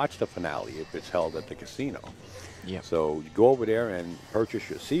eligible to watch the finale if it's held at the casino. Yeah. So you go over there and purchase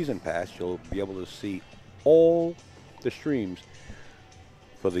your season pass. You'll be able to see all the streams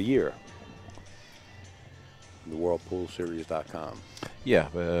for the year. The worldpoolseries.com. Yeah.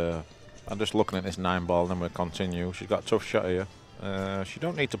 I'm just looking at this 9-ball, and then we'll continue. She's got a tough shot here. She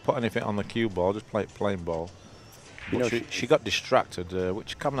don't need to put anything on the cue ball, just play it plain ball. You know, She got distracted,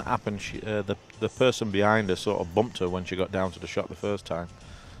 which kind of happened. The person behind her sort of bumped her when she got down to the shot the first time.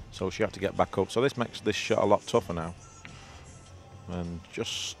 So she had to get back up. So this makes this shot a lot tougher now. and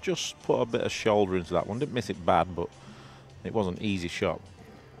just put a bit of shoulder into that one. Didn't miss it bad, but it wasn't an easy shot.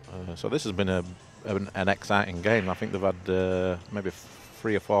 So this has been an exciting game. I think they've had maybe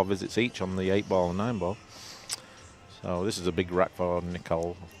 3 or 4 visits each on the 8-ball and 9-ball. So this is a big rack for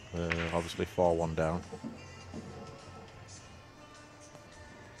Nicole, obviously 4-1 down.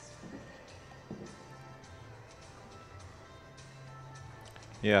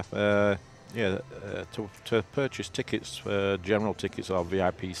 Yeah, to purchase tickets, general tickets or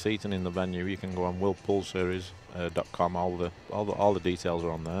VIP seating in the venue, you can go on willpoolseries.com. All the details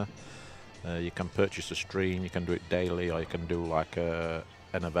are on there. You can purchase a stream. You can do it daily, or you can do like an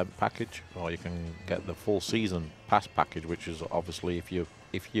event package, or you can get the full season pass package, which is obviously if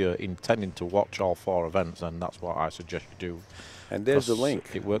you're intending to watch all 4 events, then that's what I suggest you do. And there's the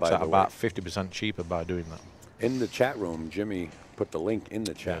link. It works out about 50% cheaper by doing that. In the chat room, Jimmy put the link in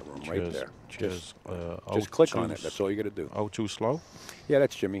the chat room right there. Cheers. Just click on it. That's all you got to do. O2 slow? Yeah,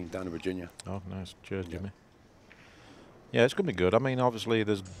 that's Jimmy down in Virginia. Oh, nice. Cheers, Jimmy. Yeah, it's going to be good. I mean, obviously,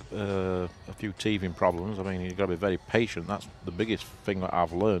 there's a few teething problems. I mean, you've got to be very patient. That's the biggest thing that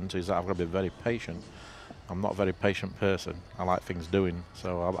I've learned, is that I've got to be very patient. I'm not a very patient person. I like things doing,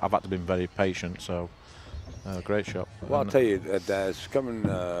 so I've had to be very patient. So, great shot. Well, I'll tell you, Daz, coming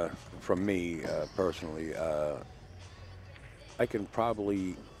from me personally, I can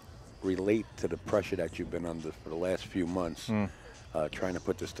probably relate to the pressure that you've been under for the last few months, trying to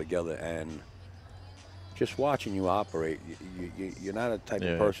put this together. And just watching you operate, you're not a type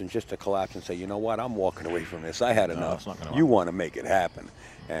of person just to collapse and say, you know what, I'm walking away from this. I had enough. You want to make it happen.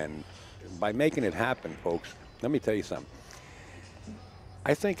 And by making it happen, folks, let me tell you something.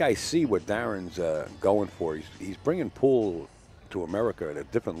 I think I see what Darren's going for. He's bringing pool to America at a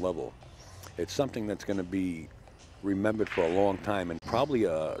different level. It's something that's going to be remembered for a long time, and probably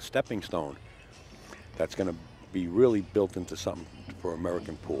a stepping stone that's going to be really built into something for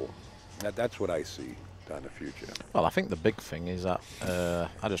American pool. That's what I see down the future. Well, I think the big thing is that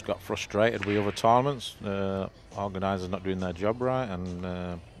I just got frustrated with other tournaments. Organisers not doing their job right, and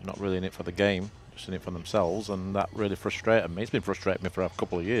not really in it for the game, just in it for themselves, and that really frustrated me. It's been frustrating me for a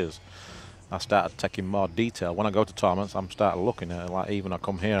couple of years. I started taking more detail. When I go to tournaments, I'm starting looking at it. Like, even I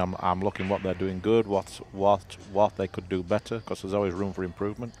come here, I'm looking what they're doing good, what they could do better, because there's always room for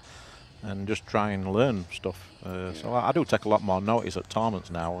improvement, and just try and learn stuff. So I do take a lot more notice at tournaments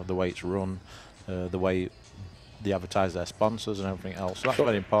now, the way it's run, the way they advertise their sponsors and everything else. So that's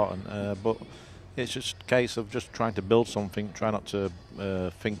very important. But it's just a case of just trying to build something, try not to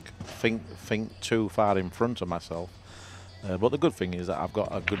think too far in front of myself. But the good thing is that I've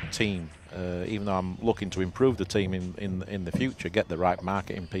got a good team. Even though I'm looking to improve the team in the future, get the right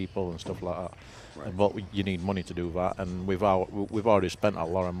marketing people and stuff like that. Right. But you need money to do that, and we've already spent a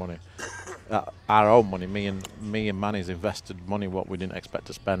lot of money. Our own money. Me and Manny's invested money what we didn't expect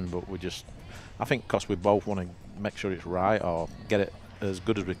to spend, but I think because we both want to make sure it's right or get it as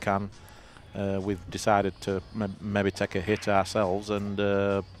good as we can. We've decided to maybe take a hit ourselves and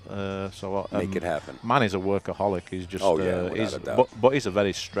make it happen. Manny's a workaholic. He's just but he's a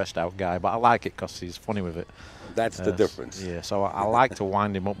very stressed out guy. But I like it because he's funny with it. That's the difference. Yeah. So I like to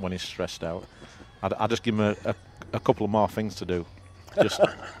wind him up when he's stressed out. I just give him a couple of more things to do,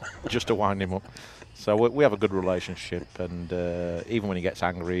 just to wind him up. So we have a good relationship, and even when he gets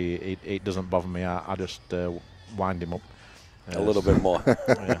angry, it doesn't bother me. I just wind him up. A little bit more.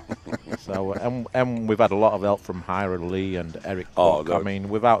 Yeah. So and we've had a lot of help from Hyra Lee and Eric Cook. I mean,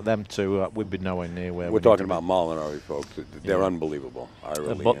 without them two, we'd be nowhere near where we're talking about Molinari, folks. They're unbelievable.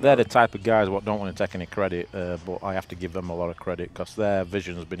 But they're the type of guys what don't want to take any credit. But I have to give them a lot of credit because their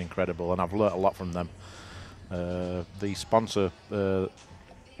vision has been incredible, and I've learnt a lot from them. The sponsors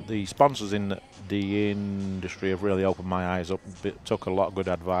in the industry have really opened my eyes up. Took a lot of good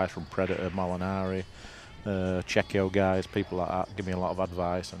advice from Predator, Molinari. Checkio guys, people like that, give me a lot of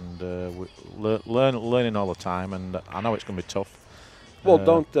advice, and learning all the time. And I know it's going to be tough. Well,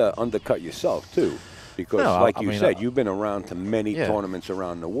 don't undercut yourself too, because like you said, you've been around to many tournaments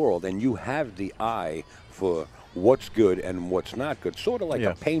around the world, and you have the eye for what's good and what's not good. Sort of like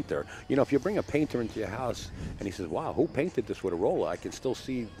a painter. You know, if you bring a painter into your house and he says, "Wow, who painted this with a roller?" I can still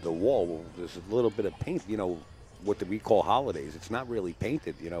see the wall. Well, there's a little bit of paint. You know, what we call holidays. It's not really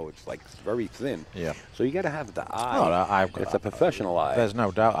painted, you know, it's like very thin. Yeah. So you got to have the eye. It's a professional eye. There's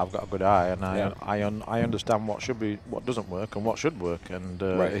no doubt I've got a good eye, and I understand what doesn't work and what should work, and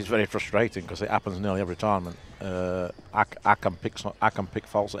it's very frustrating because it happens nearly every tournament. I can pick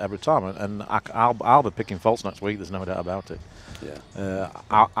faults at every tournament, and I'll be picking faults next week. There's no doubt about it. Yeah.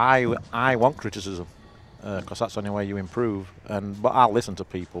 I want criticism because that's the only way you improve. But I'll listen to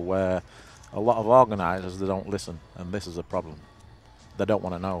people where. A lot of organisers, they don't listen, and this is a problem. they don't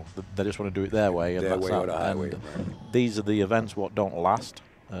want to know. They just want to do it their way. And Their that's way or that. the highway. And Right. these are the events what don't last.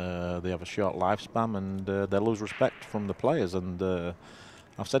 They have a short lifespan, and they lose respect from the players. And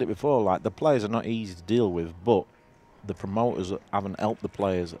I've said it before, like, the players are not easy to deal with, but the promoters haven't helped the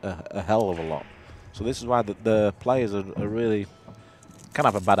players a hell of a lot. So this is why the players are really kind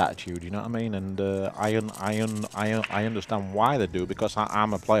of have a bad attitude, you know what I mean? And I understand why they do, because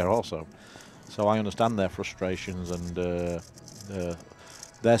I'm a player also. So I understand their frustrations, and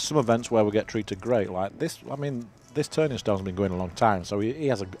there's some events where we get treated great, like this. I mean, this Turning Stone's been going a long time, so he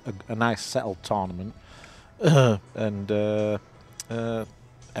has a nice settled tournament, and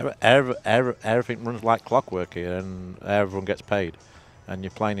everything runs like clockwork here, and everyone gets paid, and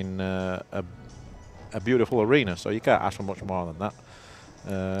you're playing in a beautiful arena, so you can't ask for much more than that.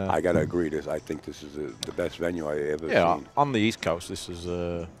 I gotta agree. I think this is the best venue I ever seen. On the East Coast, this is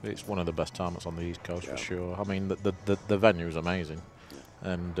it's one of the best tournaments on the East Coast for sure. I mean, the venue is amazing,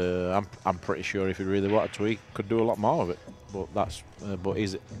 and I'm pretty sure if he really wanted to, he could do a lot more of it. But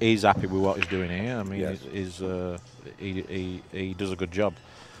he's happy with what he's doing here. I mean, he does a good job,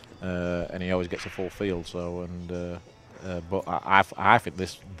 and he always gets a full field. So but I think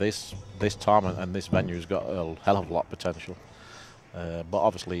this tournament and this venue's got a hell of a lot of potential. But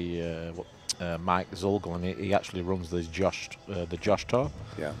obviously, Mike Zulgel, and he actually runs the Josh Tour.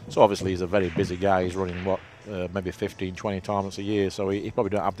 Yeah. So obviously he's a very busy guy. He's running maybe 15, 20 tournaments a year. So he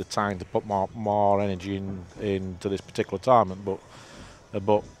probably don't have the time to put more energy into this particular tournament. But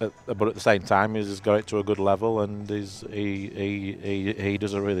at the same time, he's got it to a good level, and he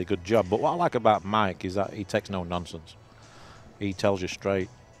does a really good job. But what I like about Mike is that he takes no nonsense. He tells you straight,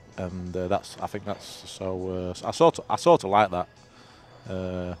 and I think that's so. I sort of like that.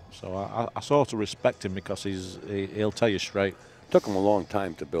 So I sort of respect him, because he'll tell you straight. Took him a long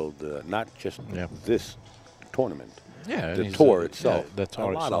time to build not just this tournament. Yeah, the tour itself. The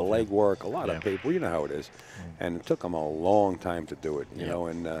tour a lot itself, of legwork, a lot of people. You know how it is. And it took him a long time to do it. You know,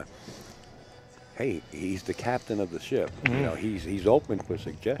 and hey, he's the captain of the ship. You know, he's open for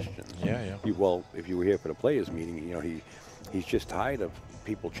suggestions. Yeah. Well, if you were here for the players meeting, you know, he's just tired of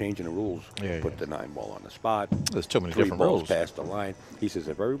people changing the rules. Put the 9-ball on the spot. There's too many 3 different balls rules past the line. He says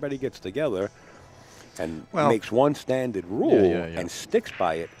if everybody gets together and makes one standard rule and sticks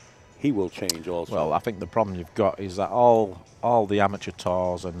by it, he will change also. Well, I think the problem you've got is that all the amateur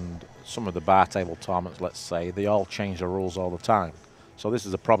tours and some of the bar table tournaments, let's say, they all change the rules all the time. So this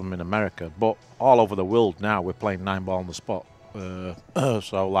is a problem in America. But all over the world now, we're playing 9-ball on the spot.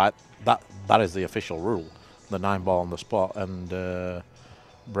 So like that is the official rule, the 9-ball on the spot, and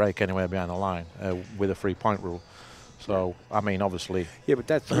break anywhere behind the line with a 3-point rule. So I mean, obviously. Yeah, but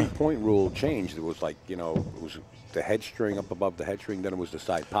that 3-point rule changed. It was like, you know, it was the head string up above the head string. Then it was the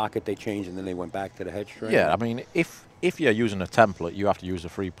side pocket they changed, and then they went back to the head string. Yeah, I mean, if you're using a template, you have to use the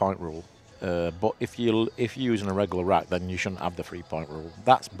 3-point rule. But if you're using a regular rack, then you shouldn't have the 3-point rule.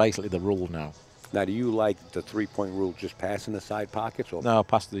 That's basically the rule now. Now, do you like the 3-point rule just passing the side pockets? Or no,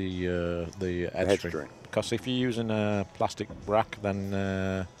 past the head string. Because if you're using a plastic rack,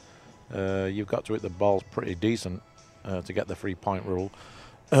 then you've got to hit the balls pretty decent to get the 3-point rule.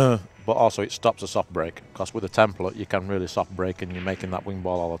 But also it stops a soft break, because with a template you can really soft break, and you're making that wing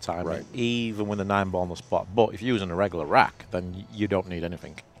ball all the time, right, even with a 9-ball on the spot. But if you're using a regular rack, then you don't need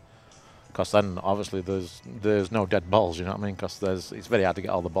anything, because then obviously there's no dead balls, you know what I mean, because it's very hard to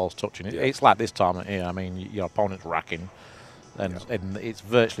get all the balls touching. It's like this tournament here. I mean, your opponent's racking, and it's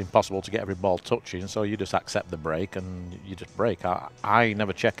virtually impossible to get every ball touching, so you just accept the break and you just break. I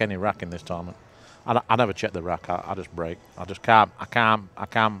never check any rack in this tournament. I never check the rack. I just break. I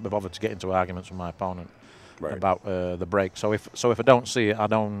can't be bothered to get into arguments with my opponent about the break. So if I don't see it, I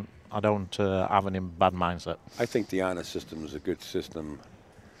don't have any bad mindset. I think the honor system is a good system,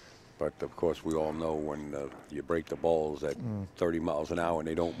 but of course we all know when you break the balls at 30 miles an hour and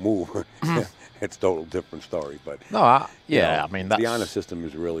they don't move, it's a total different story. But no, I mean, the honor system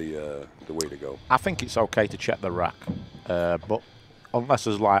is really the way to go. I think it's okay to check the rack, but unless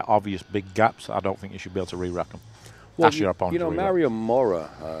there's like obvious big gaps, I don't think you should be able to re-rack them. Well, Ask your opponent. You know, to Mario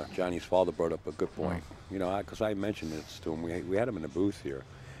Mora, Johnny's father, brought up a good point. You know, because I mentioned this to him. We had him in the booth here,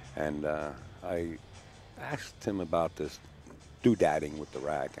 and I asked him about this doodadding with the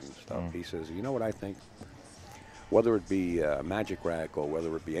rack and stuff. He says, you know what I think? Whether it be a magic rack or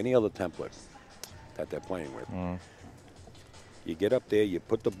whether it be any other template that they're playing with, you get up there, you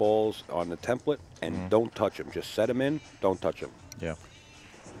put the balls on the template, and don't touch them. Just set them in, don't touch them. Yeah.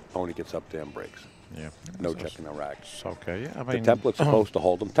 Opponent gets up there and breaks. Yeah. No checking the racks. Okay. Yeah. I mean, the template's supposed to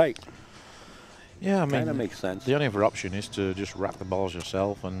hold them tight. Yeah, I mean, kind of makes sense. the only other option is to just rack the balls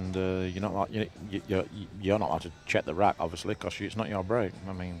yourself, and you're not you're not allowed to check the rack, obviously, because it's not your break.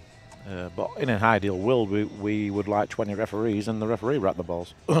 I mean, but in an ideal world, we would like 20 referees, and the referee rack the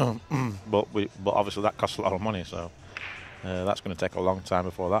balls. but obviously that costs a lot of money, so that's going to take a long time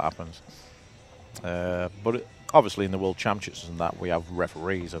before that happens. Obviously in the World Championships and that, we have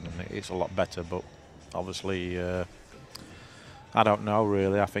referees, and it's a lot better. But obviously, I don't know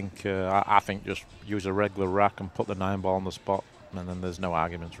really. I think just use a regular rack and put the 9-ball on the spot, and then there's no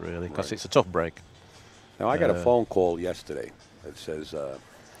arguments really, because Right. it's a tough break. Now, I got a phone call yesterday that says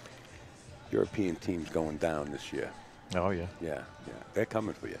European team's going down this year. Oh yeah. Yeah. They're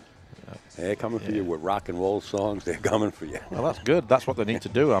coming for you. They're coming for you with rock and roll songs. They're coming for you. Well, that's good. That's what they need to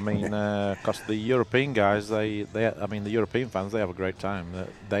do. I mean, because the European guys, the European fans, they have a great time.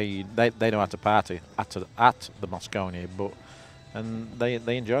 They know how to party at the Moscone, and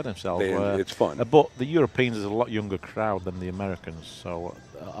they enjoy themselves. It's fun. But the Europeans is a lot younger crowd than the Americans, so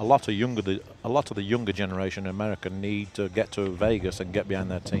a lot of the younger generation American need to get to Vegas and get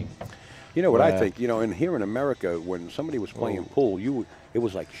behind their team. You know what I think? You know, and here in America, when somebody was playing pool, it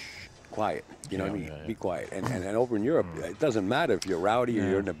was like, shh, quiet. You know what I mean? Be quiet. And over in Europe, it doesn't matter if you're rowdy or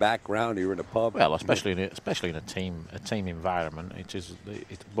you're in the background or you're in a pub. Well, especially in a team environment,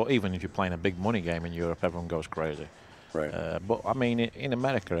 but even if you're playing a big money game in Europe, everyone goes crazy. Right. But I mean, in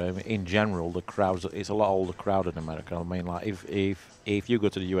America, in general, the crowds, it's a lot older crowd in America. I mean, like if you go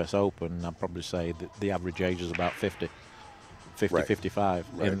to the US Open, I'd probably say that the average age is about 50, Right. 55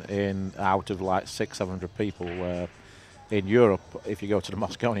 Right. in out of like 600-700 people. In Europe, if you go to the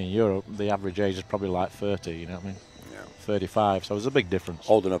Moscone in Europe, the average age is probably like 30. You know what I mean? Yeah. 35. So there's a big difference.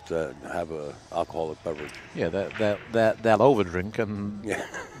 Old enough to have a alcoholic beverage. Yeah, they'll overdrink, and Yeah.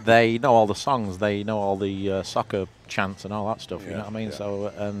 they know all the songs. They know all the soccer chants and all that stuff. You Yeah, know what I mean? yeah.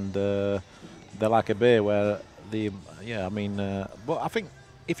 So they're like a beer where but I think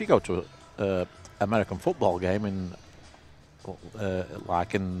if you go to a American football game in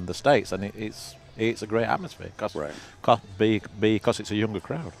like in the States, and it's a great atmosphere because it's a younger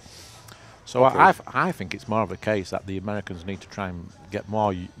crowd. So Okay. I think it's more of a case that the Americans need to try and get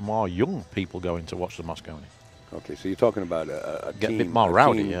more young people going to watch the Moscone. Okay, so you're talking about a Get team, a bit more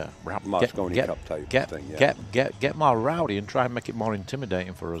rowdy, team yeah. Moscone Cup type thing. Yeah. Get more rowdy and try and make it more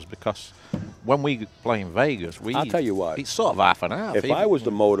intimidating for us, because when we play in Vegas, I'll tell you what. it's sort of half and half. If I was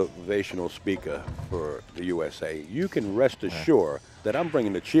the motivational speaker for the USA, you can rest assured that I'm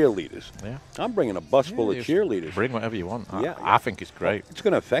bringing the cheerleaders. Yeah. I'm bringing a bus full of you cheerleaders. Bring whatever you want. Yeah. I think it's great. It's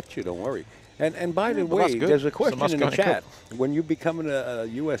going to affect you, don't worry. And by the well, that's way, good. there's a It's a question in the Moscone chat. When you become a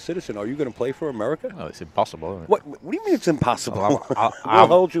U.S. citizen, are you going to play for America? Well, it's impossible, isn't it? What do you mean it's impossible? Well, We'll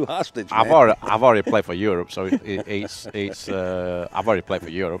hold you hostage, I've man. already played for Europe, so I've already played for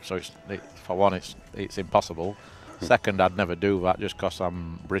Europe, so for one, it's impossible. Second, I'd never do that just because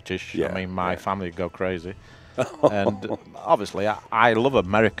I'm British. Yeah, I mean, my right. family would go crazy. And obviously, I love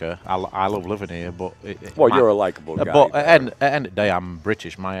America. I love living here, but You're a likable guy. But at the end of the day, I'm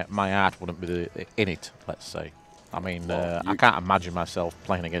British. My heart wouldn't be in it. Let's say. I mean, I can't imagine myself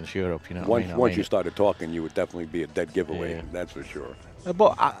playing against Europe. You know, what I mean? Once you started talking, you would definitely be a dead giveaway. Yeah. That's for sure.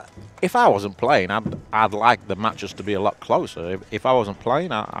 But if I wasn't playing, I'd like the matches to be a lot closer. If I wasn't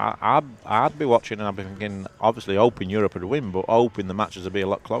playing, I'd be watching and I'd be thinking, obviously, hoping Europe would win, but hoping the matches would be a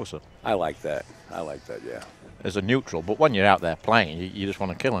lot closer. I like that. Yeah. As a neutral, but when you're out there playing, you just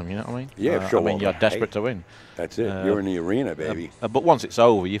want to kill them. You know what I mean? Yeah, sure. I mean, you're desperate to win. That's it. You're in the arena, baby. But once it's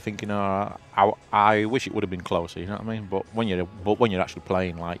over, you're thinking, I wish it would have been closer. You know what I mean? But when you're actually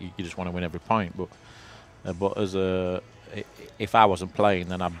playing, like you just want to win every point. But if I wasn't playing,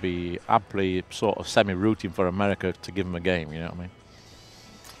 then I'd be sort of semi-rooting for America to give them a game. You know what I mean?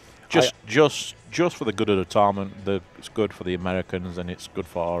 Just for the good of the tournament, it's good for the Americans, and it's good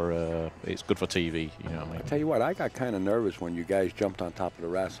for TV. You know what I mean? I tell you what, I got kind of nervous when you guys jumped on top of the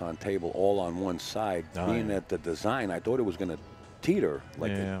Rasson table all on one side. Being that the design, I thought it was going to teeter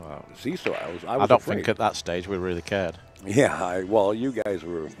like a seesaw. I was don't afraid. think at that stage we really cared. Yeah, you guys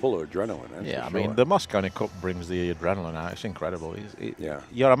were full of adrenaline. That's Yeah, I for mean, sure. the Moscone Cup brings the adrenaline out. It's incredible. Yeah.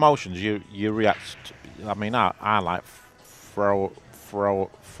 Your emotions, you react. I mean, I like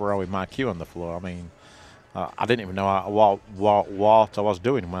throwing my cue on the floor. I mean, I didn't even know what I was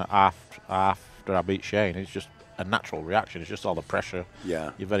doing after I beat Shane. It's just a natural reaction. It's just all the pressure.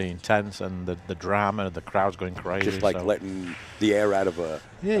 Yeah. You're very intense, and the drama, the crowd's going crazy. Just like letting the air out of a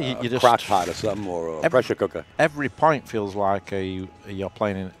you just crock pot or something, or a pressure cooker. Every point feels like you're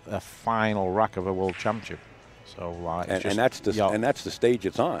playing in a final rack of a world championship. So like, And that's the stage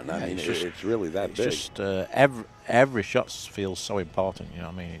it's on. I mean, it's really that big. Just every shot feels so important. You know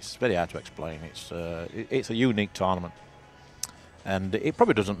what I mean? It's very hard to explain. It's a unique tournament, and it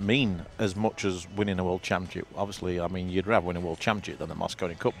probably doesn't mean as much as winning a world championship. Obviously, I mean, you'd rather win a world championship than the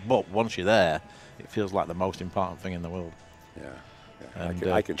Moscone Cup, but once you're there, it feels like the most important thing in the world. Yeah.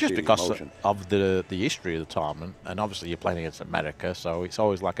 And I can just see the because emotion. of the history of the tournament, and obviously you're playing against America, so it's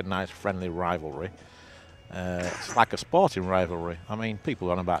always like a nice friendly rivalry. It's like a sporting rivalry. I mean, people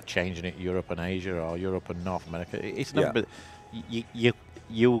are on about changing it Europe and Asia or Europe and North America. It's never been.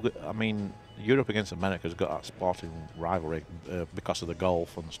 I mean, Europe against America's got that sporting rivalry because of the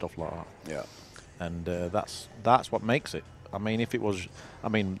golf and stuff like that. Yeah. And that's what makes it. I mean, if it was,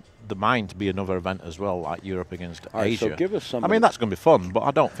 the mind to be another event as well, like Europe against Asia. So give us some. I mean, that's going to be fun, but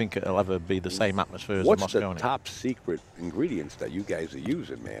I don't think it'll ever be the same atmosphere as the What's Moscone. the top secret ingredients that you guys are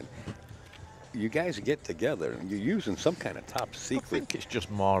using, man? You guys get together and you're using some kind of top I secret. think it's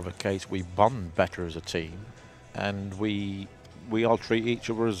just more of a case we bond better as a team, and we all treat each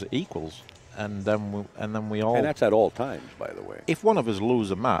other as equals, and then we all. And that's at all times, by the way. If one of us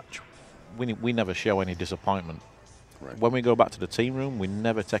lose a match, we never show any disappointment. Right. When we go back to the team room, we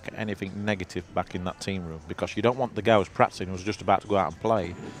never take anything negative back in that team room, because you don't want the guy who's practicing, who's just about to go out and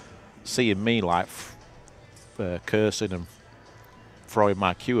play, seeing me like cursing and throwing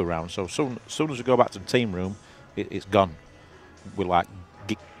my cue around. So soon as we go back to the team room, it's gone. We like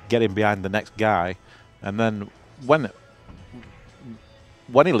getting behind the next guy, and then when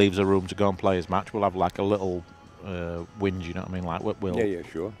he leaves the room to go and play his match, we'll have like a little whinge, you know what I mean? Like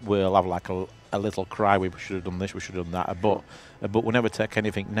Sure. We'll have like a little cry. We should have done this. We should have done that. But we never take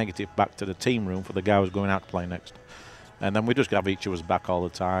anything negative back to the team room for the guy who's going out to play next. And then we just have each other's back all the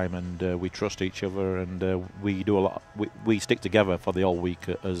time, and we trust each other, and we do a lot. We stick together for the whole week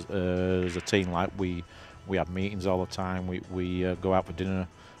as a team. Like we have meetings all the time. We go out for dinner,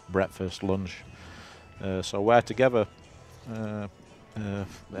 breakfast, lunch. So we're together.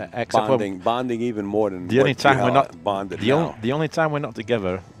 Except bonding even more than the only time we're not bonded. The only time we're not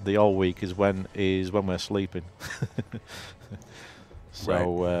together the whole week is when we're sleeping.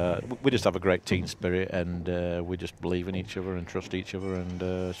 So we just have a great team spirit, and we just believe in each other and trust each other, and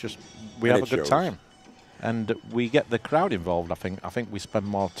it's just we have a good time, and we get the crowd involved. I think we spend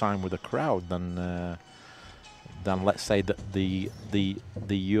more time with the crowd than let's say that the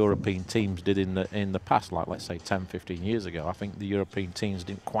European teams did in the past, like let's say 10, 15 years ago. I think the European teams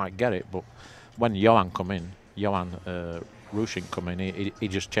didn't quite get it, but when Johan Rushing come in, he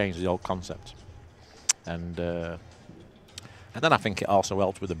just changed the whole concept, and then I think it also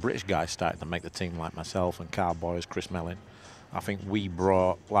helped with the British guys starting to make the team, like myself and Carl Boyes, Chris Mellin. I think we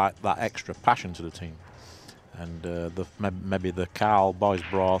brought like that extra passion to the team. And maybe the Carl Boyes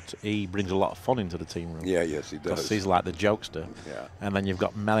he brings a lot of fun into the team room. Yeah, yes, he does. Because he's like the jokester. Yeah. And then you've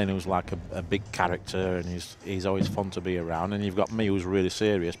got Mellin, who's like a big character, and he's always fun to be around. And you've got me, who's really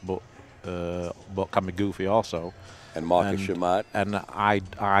serious, but can be goofy also. And Marcus Shamat. And I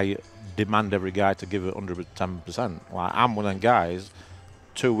demand every guy to give it 110%. Like, I'm one of them guys.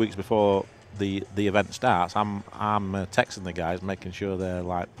 2 weeks before the event starts, I'm texting the guys, making sure they're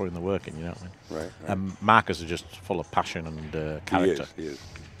like putting the work in. You know what I mean? Right. And Marcus is just full of passion and character. He is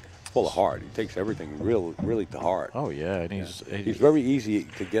full of heart. He takes everything really to heart. Oh yeah, and he's very easy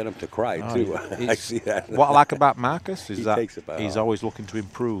to get him to cry too. I see that. What I like about Marcus is that he's heart. always looking to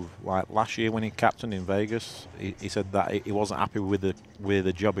improve. Like last year when he captained in Vegas, he said that he wasn't happy with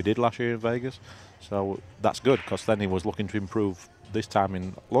the job he did last year in Vegas. So that's good, because then he was looking to improve this time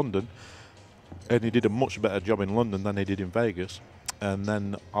in London, and he did a much better job in London than he did in Vegas. And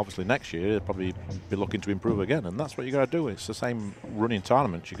then obviously next year he'll probably be looking to improve again, and that's what you got to do. It's the same running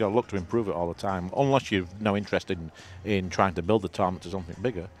tournaments. You got to look to improve it all the time, unless you've no interest in trying to build the tournament to something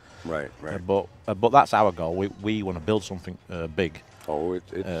bigger. Right. But that's our goal. We want to build something big. Oh, it's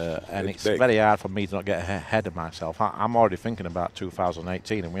big. very hard for me to not get ahead of myself. I'm already thinking about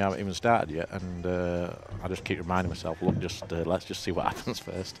 2018, and we haven't even started yet. And I just keep reminding myself, look, let's just see what happens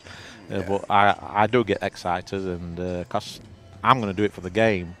first. Yeah. But I do get excited, and because I'm going to do it for the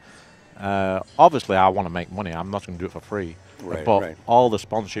game. Obviously, I want to make money. I'm not going to do it for free. Right, but all the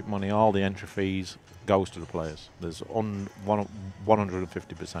sponsorship money, all the entry fees goes to the players. There's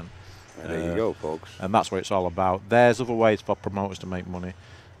 150%. There you go, folks. And that's what it's all about. There's other ways for promoters to make money,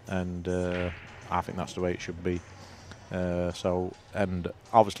 and I think that's the way it should be. And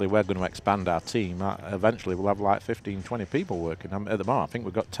obviously we're going to expand our team. Eventually we'll have like 15, 20 people working. At the moment I think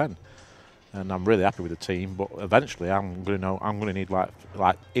we've got 10. And I'm really happy with the team, but eventually I'm going to need like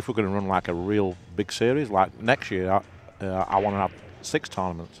if we're going to run like a real big series, like next year I want to have 6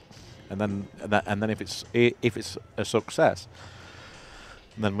 tournaments, and then if it's a success,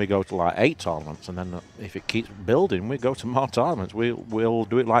 then we go to like 8 tournaments, and then if it keeps building, we go to more tournaments. We'll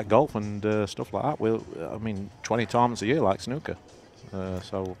do it like golf and stuff like that. 20 tournaments a year like snooker.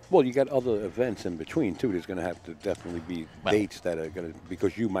 Well, you got other events in between too. There's going to have to definitely be dates that are going to,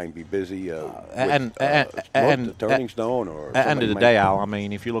 because you might be busy with Turning Stone or. At the end of the day, Al, I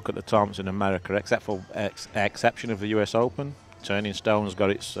mean, if you look at the tournaments in America, except for exception of the U.S. Open, Turning Stone's got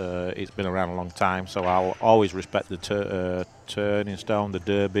it's been around a long time. So I'll always respect the Turning Stone, the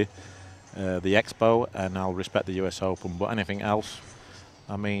Derby, the Expo, and I'll respect the U.S. Open. But anything else,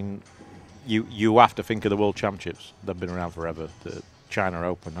 I mean, you have to think of the World Championships. They've been around forever. The China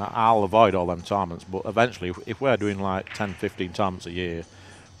Open. I'll avoid all them tournaments, but eventually, if we're doing like 10, 15 tournaments a year,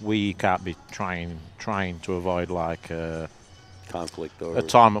 we can't be trying to avoid like conflict or a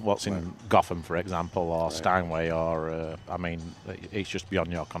tournament what's in Gotham, for example, or Steinway, or it's just beyond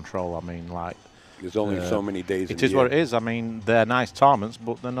your control. I mean, like there's only so many days. It is what it is. I mean, they're nice tournaments,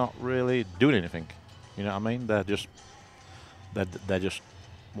 but they're not really doing anything. You know what I mean? They're just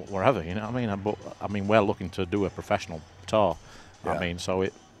wherever. You know what I mean? But I mean, we're looking to do a professional tour. Yeah. I mean, so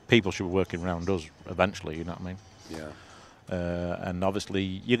people should be working around us eventually. You know what I mean? Yeah. And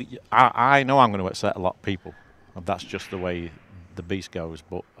obviously, I know I'm going to upset a lot of people. That's just the way the beast goes.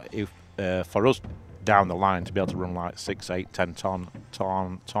 But if for us down the line to be able to run like 6, 8, 10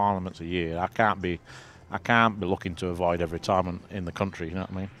 tournaments a year, I can't be looking to avoid every tournament in the country. You know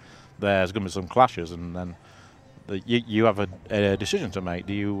what I mean? There's going to be some clashes, and then you have a decision to make.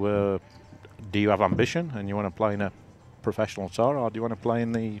 Do you have ambition and you want to play in a professional tour, or do you want to play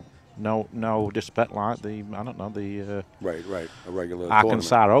in the no disrespect, like the right a regular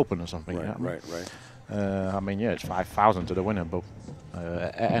Arkansas Open or something? Right, you know? right. I mean, yeah, it's 5,000 to the winner, but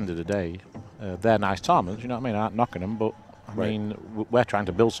at the end of the day, they're nice tournaments. You know what I mean? I aren't knocking them, but I mean, we're trying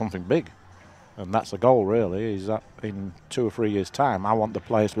to build something big, and that's the goal. Really, is that in 2 or 3 years' time, I want the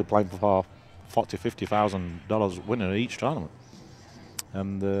players to be playing for $40,000-$50,000 winner each tournament,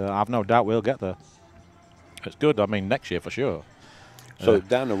 and I've no doubt we'll get there. It's good. I mean, next year for sure. So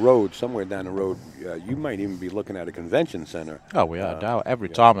somewhere down the road, you might even be looking at a convention center. Oh, without doubt. Every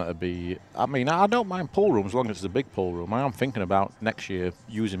tournament would be. I mean, I don't mind pool rooms as long as it's a big pool room. I am thinking about next year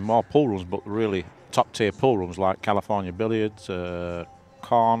using more pool rooms, but really top tier pool rooms like California Billiards,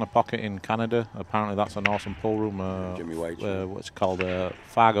 Corner Pocket in Canada. Apparently, that's an awesome pool room. Jimmy White. What's it called?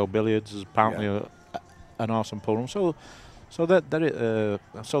 Fargo Billiards is apparently an awesome pool room. So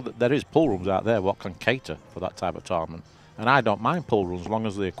there is pool rooms out there what can cater for that type of tournament, and I don't mind pool rooms as long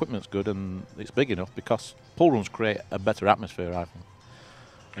as the equipment's good and it's big enough, because pool rooms create a better atmosphere, I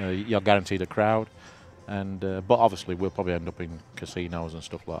think. You're guaranteed a crowd, and but obviously we'll probably end up in casinos and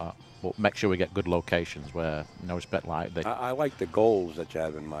stuff like that. But make sure we get good locations where no respect like they. I like the goals that you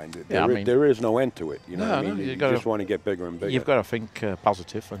have in mind. Yeah, there is no end to it. You know what I mean? No, you just want to get bigger and bigger. You've got to think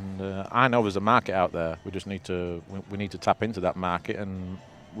positive, and I know there's a market out there. We just need to tap into that market and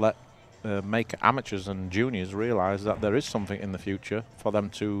make amateurs and juniors realise that there is something in the future for them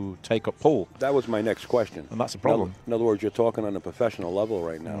to take up pool. That was my next question. And that's the problem. In other words, you're talking on a professional level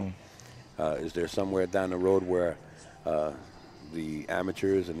right now. Is there somewhere down the road where the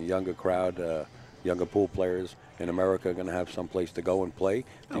amateurs and the younger crowd, younger pool players in America are going to have some place to go and play?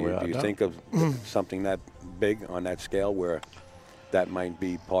 Do you think of something that big on that scale where that might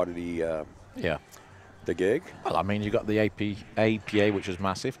be part of the gig? Well, I mean, you got the APA, which is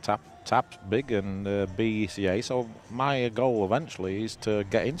massive, TAP's big, and BECA. So my goal eventually is to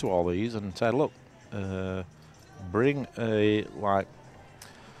get into all these and say, look, bring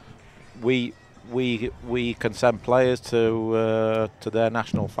we can send players to their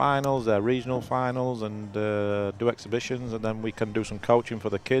national finals, their regional finals, and do exhibitions, and then we can do some coaching for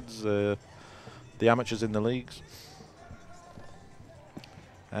the kids, the amateurs in the leagues,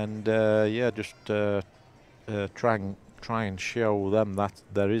 and just try and show them that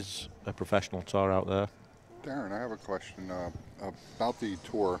there is a professional tour out there. Darren, I have a question about the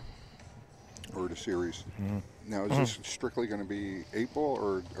tour or the series. Now, is this strictly going to be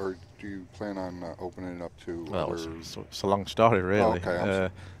 8-ball, or do you plan on opening it up to? Well, it's a long story, really. Oh, okay,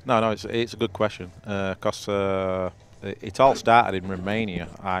 no, it's a good question, because it all started in Romania.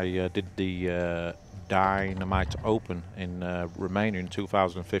 I did the Dynamite Open in Romania in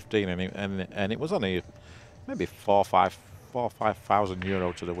 2015, and it was only maybe 4,000 or 5,000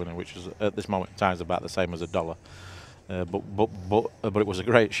 euro to the winner, which is at this moment in time is about the same as $1. But it was a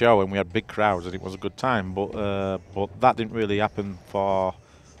great show, and we had big crowds, and it was a good time. But that didn't really happen for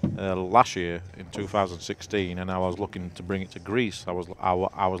last year in 2016, and I was looking to bring it to Greece. I was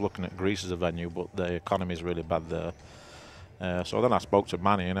looking at Greece as a venue, but the economy is really bad there. So then I spoke to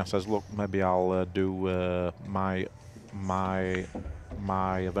Manny and I says, look, maybe I'll do my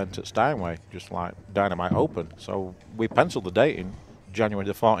event at Steinway, just like Dynamite Open. So we penciled the date in January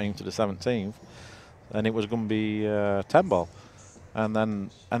the 14th to the 17th, and it was going to be 10 ball. And then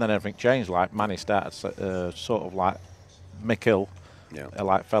everything changed. Like Manny started sort of like Mick Hill, a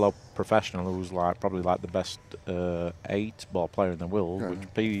like fellow professional who's like probably like the best 8-ball player in the world,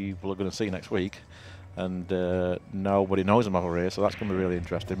 which people are going to see next week. And nobody knows him over here, so that's going to be really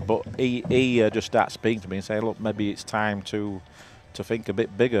interesting. But he just started speaking to me and saying, look, maybe it's time to think a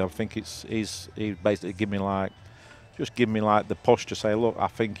bit bigger. I think he basically give me like the push to say, look, I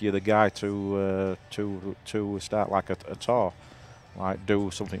think you're the guy to start like a tour, like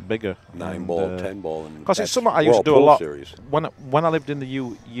do something bigger. 9-ball, 10-ball, and because it's something I used to do a lot. Series. When I lived in the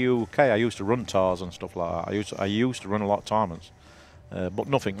UK, I used to run tours and stuff like that. I used to run a lot of tournaments. But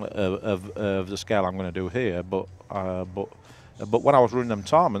nothing of the scale I'm going to do here. But when I was running them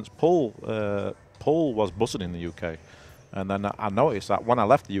tournaments, Paul was buzzing in the UK, and then I noticed that when I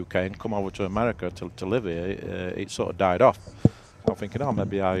left the UK and come over to America to live here, it sort of died off. So I'm thinking, oh,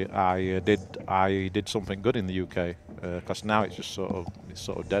 maybe I did something good in the UK, because now it's just sort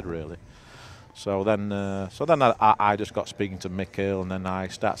of dead really. So then I just got speaking to Mick Hill, and then I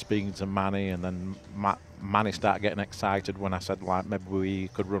start speaking to Manny, and then Manny started getting excited when I said like maybe we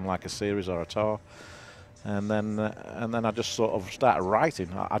could run like a series or a tour, and then I just sort of started writing.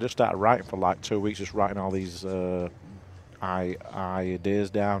 I just started writing for like 2 weeks, just writing all these ideas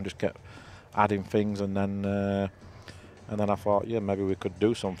down, just kept adding things, and then I thought, yeah, maybe we could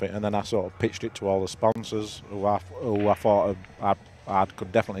do something, and then I sort of pitched it to all the sponsors who I thought I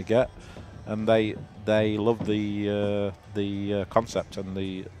could definitely get. And they loved the concept and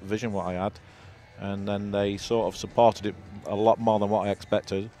the vision what I had, and then they sort of supported it a lot more than what I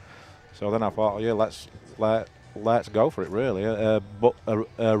expected. So then I thought, oh, yeah, let's go for it really. But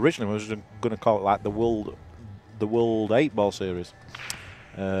originally we was going to call it like the World 8-ball series.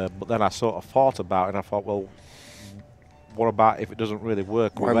 But then I sort of thought about it, and I thought, well, what about if it doesn't really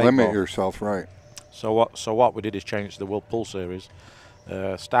work? Why limit yourself, right? So what we did is change the World Pool Series.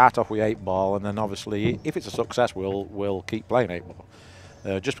 Start off with 8-ball, and then obviously if it's a success we'll keep playing 8-ball,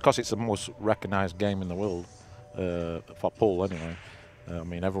 just because it's the most recognised game in the world for pool anyway. I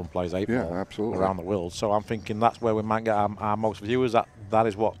mean, everyone plays 8-ball around the world, so I'm thinking that's where we might get our most viewers. That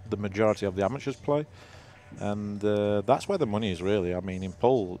is what the majority of the amateurs play, and that's where the money is really. I mean, in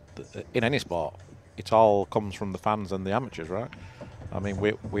pool, in any sport, it all comes from the fans and the amateurs, right? I mean,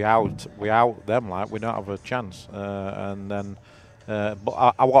 we out them, like we don't have a chance, and then.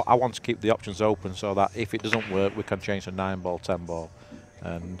 But I want to keep the options open so that if it doesn't work, we can change to 9-ball, 10-ball,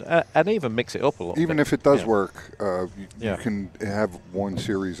 and even mix it up a little bit. Even if it does work, you can have one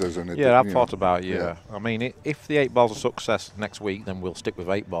series as an addition. Yeah, I've thought about it, yeah. I mean, if the 8-ball's a success next week, then we'll stick with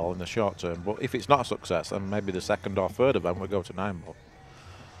 8-ball in the short term. But if it's not a success, then maybe the second or third event we'll go to 9-ball.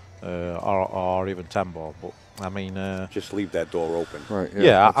 Or even 10-ball, but I mean, just leave that door open. Right.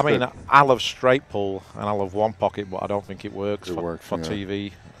 Yeah, I mean, I love straight pull and I love one pocket, but I don't think it works for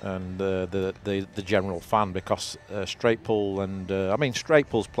TV and the general fan, because straight pull and I mean, straight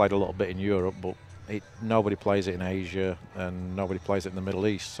pull's played a little bit in Europe, but nobody plays it in Asia and nobody plays it in the Middle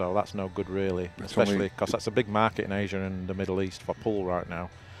East, so that's no good really, especially because that's a big market in Asia and the Middle East for pull right now.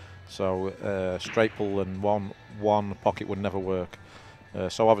 So straight pull and one pocket would never work.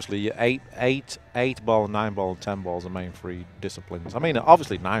 So obviously 8-ball, 9-ball, and 10-ball is the main 3 disciplines. I mean,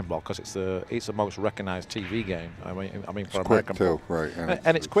 obviously 9-ball because it's the most recognised TV game. I mean for American too, right?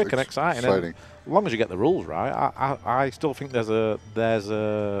 And it's quick and exciting. And as long as you get the rules right, I still think I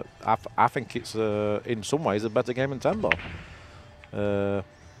think it's in some ways a better game than 10-ball.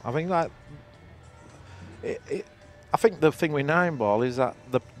 I think that I think the thing with 9-ball is that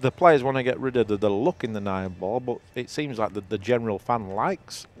the players want to get rid of the look in the 9-ball, but it seems like the general fan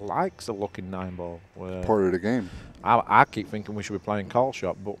likes the look in 9-ball. Part of the game. I keep thinking we should be playing call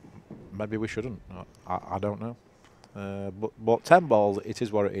shot, but maybe we shouldn't. I don't know. But 10-ball, it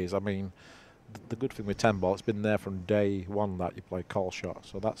is what it is. I mean, the good thing with 10-ball, it's been there from day one that you play call shot,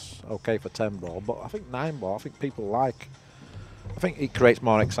 so that's okay for 10-ball. But I think 9-ball, I think people like. I think it creates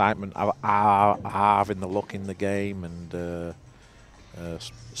more excitement having the look in the game and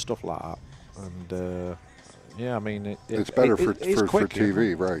stuff like that. And yeah, I mean, it's better for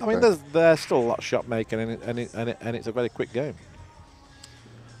TV, right? I mean, there's still a lot of shot making, and it's a very quick game.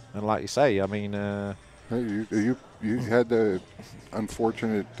 And like you say, I mean, you had the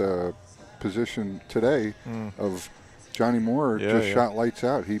unfortunate position today of Johnny Moore shot lights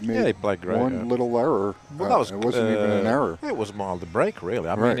out. He made he played great, one little error. Well, it wasn't even an error. It was more the break, really.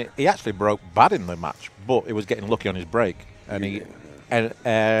 I mean, he actually broke bad in the match, but he was getting lucky on his break. and Yeah.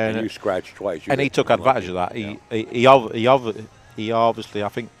 and you scratched twice. You and he got took advantage of that. Yeah. He obviously, I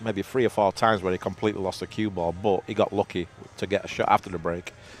think maybe 3 or 4 times where he completely lost the cue ball, but he got lucky to get a shot after the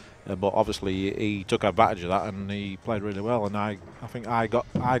break. But obviously he took advantage of that and he played really well. And I think I got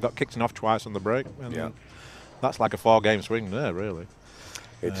kicked off twice on the break. And Yeah. that's like a 4-game swing there, really.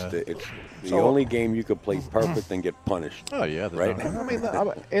 It's the so- only game you could play perfect and get punished. Oh yeah, Right. I mean,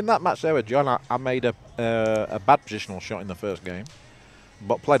 in that match there with John, I made a bad positional shot in the first game,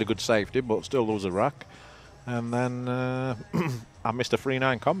 but played a good safety, but still lose a rack. And then I missed a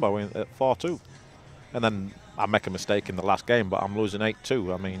 3-9 combo at 4-2. And then I make a mistake in the last game, but I'm losing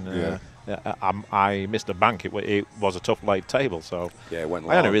 8-2. I mean, I missed a bank. It was a tough late table, so Yeah, it went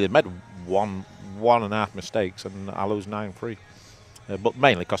I only long. really made one and a half mistakes, and I lose 9-3. But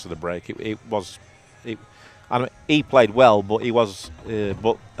mainly because of the break. I mean, he played well, but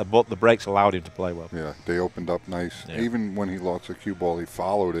but the breaks allowed him to play well. Yeah, they opened up nice. Yeah. Even when he lost a cue ball, he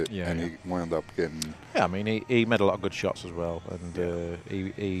followed it, Yeah, and yeah. he wound up getting. Yeah, I mean, he made a lot of good shots as well, and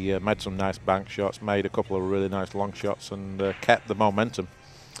he made some nice bank shots, made a couple of really nice long shots, and kept the momentum.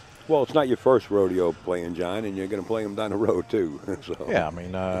 Well, it's not your first rodeo playing John, and you're going to play him down the road too. So. Yeah, I mean,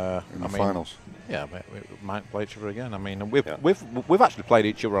 In the finals. Yeah, we might play each other again. I mean, we've Yeah. we've actually played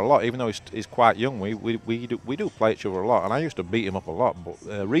each other a lot, even though he's quite young. We do play each other a lot, and I used to beat him up a lot.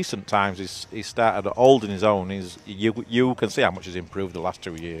 But recent times he's started holding his own. You can see how much he's improved the last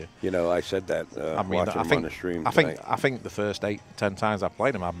 2 years. You know, I said that I mean, watching him on the stream I tonight. think the first 8-10 times I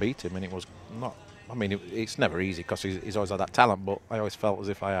played him, I beat him, and it was not. I mean, it's never easy because he's always had that talent. But I always felt as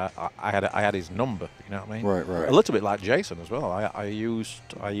if I had his number. You know what I mean? Right. A little bit like Jason as well. I used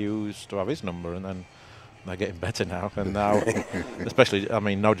to have his number, and then they're getting better now. And now, especially, I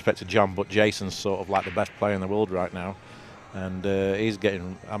mean, no disrespect to John, but Jason's sort of like the best player in the world right now. And he's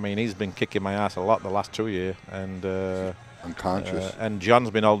getting. I mean, he's been kicking my ass a lot the last 2 years, and. Unconscious. And John's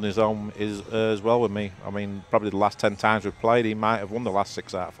been holding his own as well with me. I mean, probably the last 10 times we've played, he might have won the last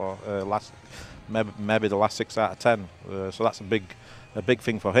 6 out of 4. Maybe the last 6 out of 10. So that's a big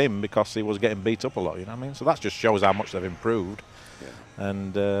thing for him because he was getting beat up a lot. You know what I mean? So that just shows how much they've improved. Yeah.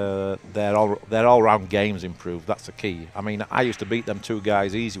 And their all-round games improved. That's the key. I mean, I used to beat them 2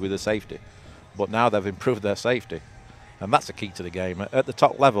 guys easy with a safety, but now they've improved their safety, and that's the key to the game. At the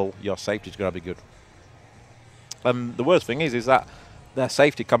top level, your safety's got to be good. And the worst thing is that their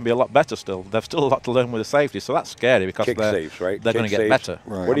safety can be a lot better still. They've still a lot to learn with the safety, so that's scary because Kick safes, right? They're going to Kick get safes. better.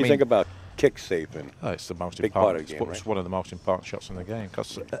 Right. What do you think about kick safing? Oh, it's the most Big part important. of the game, It's right? one of the most important shots in the game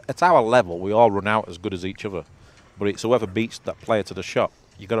because at our level, we all run out as good as each other. But it's whoever beats that player to the shot.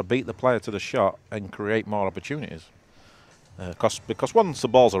 You've got to beat the player to the shot and create more opportunities. Because once the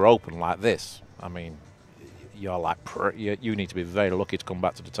balls are open like this, I mean, you're like you need to be very lucky to come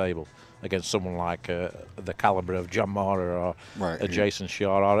back to the table against someone like the caliber of John Maurer or Right. a Jason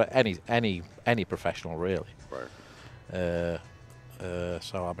Shaw or any professional really. Right.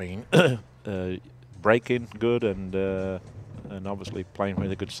 So I mean, breaking good and obviously playing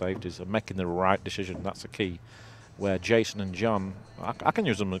really good safeties and making the right decision. That's the key. Where Jason and John, I can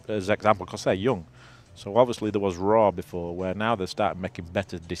use them as example because they're young. So obviously there was raw before, where now they start making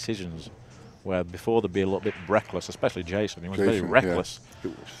better decisions. Where before they'd be a little bit reckless, especially Jason. He was very Jason, yeah. reckless, It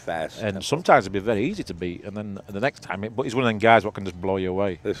was fast. and sometimes it'd be very easy to beat. And then the next time, but he's one of them guys what can just blow you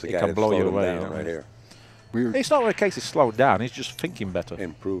away. This is the He guy can that blow slowed you him away. down you know what I right mean? here. We It's not a case he's slowed down. He's just thinking better,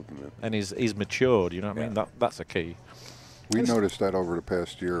 Improvement. and he's matured. You know what I mean? Yeah. That's the key. we noticed that over the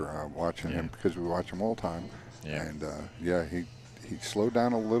past year watching Yeah. him because we watch him all the time. Yeah. And he slowed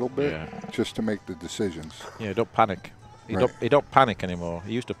down a little bit Yeah. just to make the decisions. Yeah, don't panic. Right. He don't panic anymore.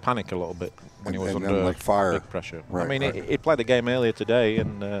 He used to panic a little bit when he was And then, under like, fire. big pressure. Right, I mean, right. he played a game earlier today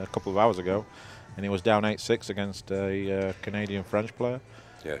and a couple of hours ago, and he was down 8-6 against a Canadian-French player.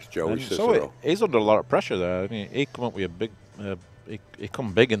 Yes, Joey And Cicero. so he's under a lot of pressure there. And he come up with a big. He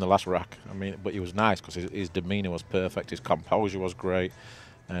come big in the last rack. I mean, but he was nice because his demeanour was perfect. His composure was great,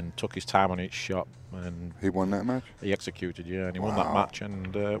 and took his time on each shot. And He won that match? he executed, yeah, and he won that Wow. match.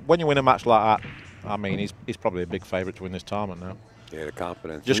 And when you win a match like that, I mean, he's probably a big favourite to win this tournament now. Yeah, the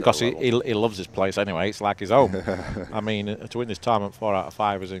confidence. Just in because that level. he loves this place anyway, it's like his home. I mean, to win this tournament 4 out of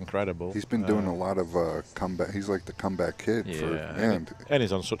 5 is incredible. He's been doing a lot of comeback. He's like the comeback kid. Yeah, and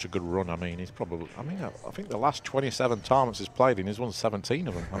he's on such a good run. I mean, he's probably. I mean, I think the last 27 tournaments he's played in, he's won 17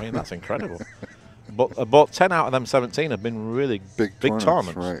 of them. I mean, that's incredible. But about 10 out of them 17 have been really big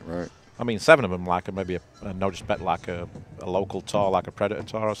tournaments. Right. I mean, 7 of them like maybe no disrespect, like a local tour, like a Predator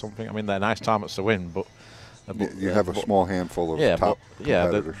tour or something. I mean, they're nice tournaments to win, but You have a small handful of top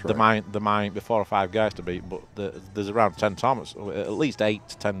competitors, there might be 4 or 5 guys to beat, but there's around 10 tournaments, at least 8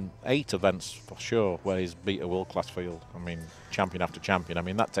 events for sure, where he's beat a world-class field. I mean, champion after champion. I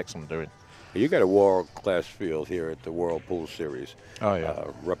mean, that takes some doing. You got a world-class field here at the World Pool Series. Oh, yeah.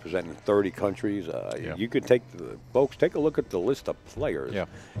 Representing 30 countries. You could take a look at the list of players. Yeah.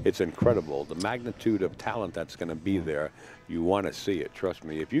 It's incredible. The magnitude of talent that's going to be there. You want to see it. Trust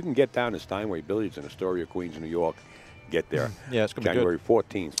me. If you can get down to Steinway Billiards in Astoria, Queens, New York, get there. Yeah, it's going to be January good.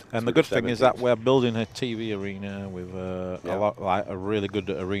 14th. And the good thing is that we're building a TV arena with a really good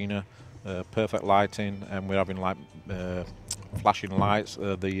arena, perfect lighting, and we're having flashing lights,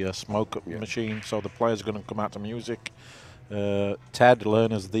 the smoke machine, so the players are going to come out to music. Ted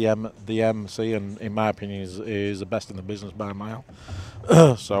Lerner's the MC, and in my opinion is the best in the business by a mile.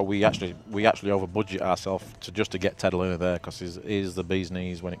 So we actually over budget ourselves to get Ted Lerner there, because he's the bee's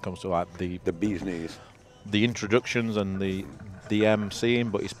knees when it comes to like the bee's knees, the introductions and the MCing,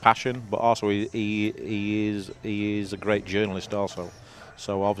 but his passion, but also he is a great journalist also.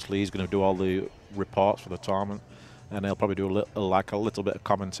 So obviously he's going to do all the reports for the tournament, and he'll probably do a little bit of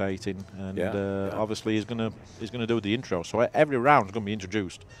commentating, and obviously he's going to do the intro. So every round is going to be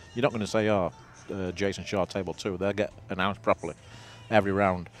introduced. You're not going to say, Jason Shaw table 2. They'll get announced properly every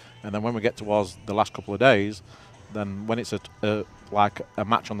round, and then when we get towards the last couple of days, then when it's a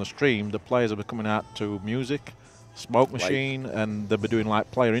match on the stream, the players will be coming out to music, smoke machine, and they'll be doing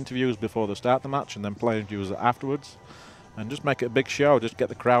like player interviews before they start the match, and then player interviews afterwards, and just make it a big show. Just get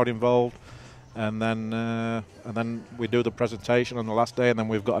the crowd involved. And then we do the presentation on the last day, and then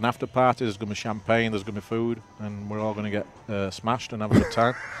we've got an after party. There's going to be champagne, there's going to be food, and we're all going to get smashed and have a good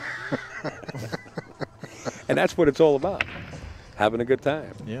time. And that's what it's all about, having a good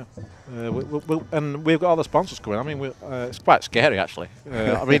time. Yeah. And we've got all the sponsors coming. I mean, it's quite scary, actually.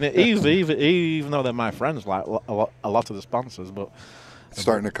 I mean, even though they're my friends, like a lot of the sponsors, but... It's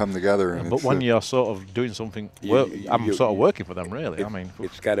starting to come together. And but when you're sort of doing something, I'm sort of working for them, really. I mean,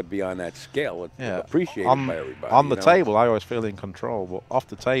 it's got to be on that scale. Appreciated by everybody. On the table, I always feel in control, but off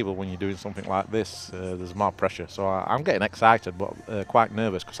the table, when you're doing something like this, there's more pressure. So I'm getting excited, but quite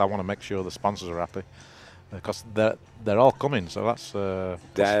nervous, because I want to make sure the sponsors are happy, because they're all coming. So that's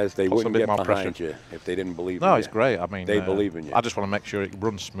they wouldn't get behind pressure. you if they didn't believe in you. No, it's great. I mean, they believe in you. I just want to make sure it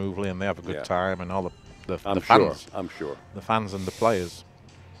runs smoothly and they have a good time, and all the fans. I'm sure. The fans and the players.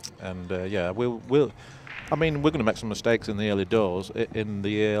 And we'll. I mean, we're going to make some mistakes in the early doors, in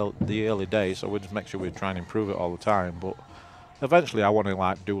the early days. So we'll just make sure we try and improve it all the time. But eventually, I want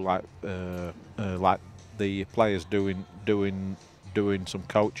to do the players doing some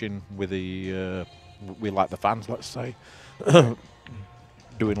coaching with the fans, let's say,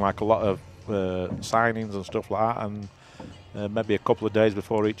 doing like a lot of signings and stuff like that, and maybe a couple of days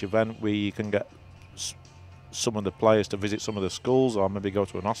before each event, we can get some of the players to visit some of the schools, or maybe go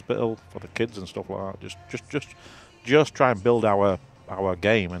to an hospital for the kids and stuff like that. Just try and build our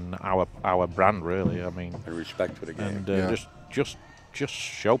game and our brand, really. I mean, and respect for the game, and just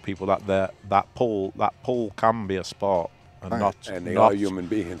show people that that pool can be a sport, and they are human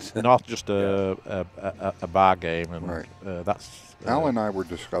beings, not just a bar game. And that's Al and I were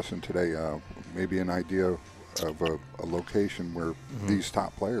discussing today maybe an idea of a location where these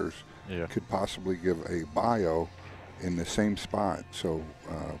top players could possibly give a bio in the same spot, so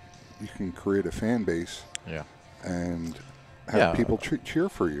you can create a fan base and have people cheer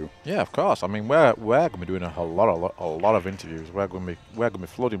for you. Yeah, of course. I mean, we're going to be doing a lot of interviews. We're going to be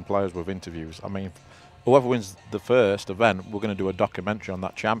flooding players with interviews. I mean, whoever wins the first event, we're going to do a documentary on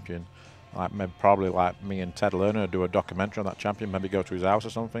that champion. Probably me and Ted Lerner do a documentary on that champion, maybe go to his house or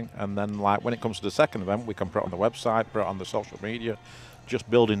something, and then when it comes to the second event, we can put it on the website, put it on the social media, just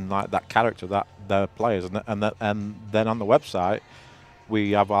building that character, that the players, and then on the website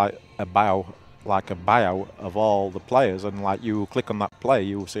we have a bio of all the players, and you click on that player,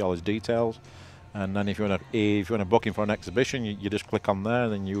 you will see all his details. And then if you want to book him for an exhibition, you just click on there,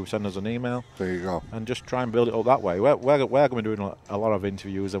 and then you send us an email. There you go. And just try and build it up that way. We're going to be doing a lot of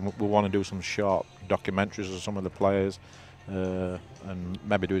interviews, and we want to do some short documentaries of some of the players, and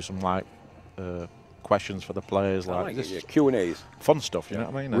maybe do some questions for the players, Q&As, fun stuff. You know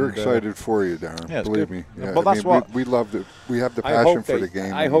what I mean? We're excited for you, Darren. Yeah, believe good. me. Yeah, but that's what we love it. We have the passion for the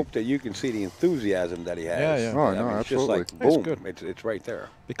game. I hope that you can see the enthusiasm that he has. Yeah. Oh, no, absolutely. It's just boom, it's good. It's right there.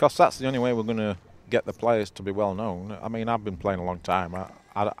 Because that's the only way we're going to get the players to be well known. I mean, I've been playing a long time.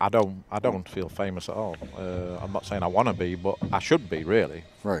 I don't feel famous at all. I'm not saying I want to be, but I should be, really.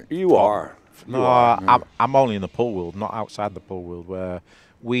 Right. You are. No, I'm only in the pool world, not outside the pool world, where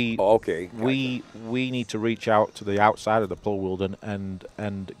we need to reach out to the outside of the pool world and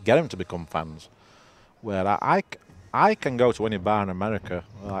get them to become fans. where I can go to any bar in America,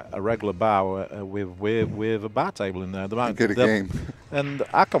 like a regular bar with a bar table in there. Get a game. And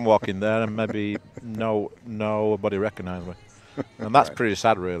I can walk in there and maybe nobody recognize me. And that's pretty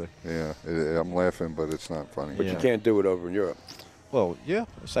sad, really. Yeah, I'm laughing, but it's not funny. But you can't do it over in Europe. Well, yeah,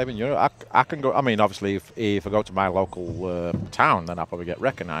 same in Europe. I can go. I mean, obviously, if I go to my local town, then I'll probably get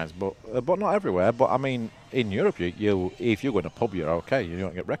recognised. But not everywhere. But I mean, in Europe, you if you go in a pub, you're okay. You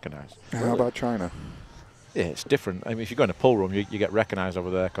don't get recognised. How about China? Yeah, it's different. I mean, if you go in a pool room, you get recognised over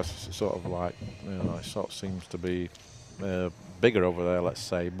there because it's sort of like, it sort of seems to be bigger over there, let's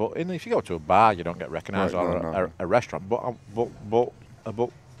say. But if you go to a bar, you don't get recognised, or a restaurant. But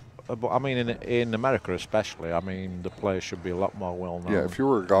I mean, in America especially, I mean, the players should be a lot more well known. Yeah, if you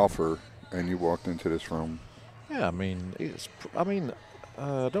were a golfer and you walked into this room. Yeah, I mean,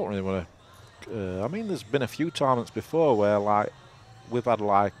 I don't really want to. I mean, there's been a few tournaments before where we've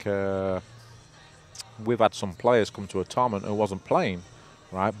had some players come to a tournament who wasn't playing,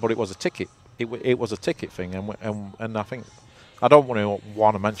 right? But it was a ticket. It was a ticket thing, and I think I don't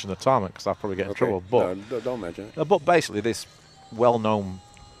want to mention the tournament because I'll probably get in trouble. But no, don't mention it. But basically, this well-known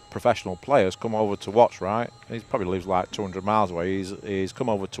professional players come over to watch, right? He probably lives like 200 miles away. He's come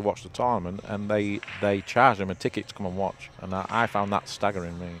over to watch the tournament, and they charge him a ticket to come and watch. And I found that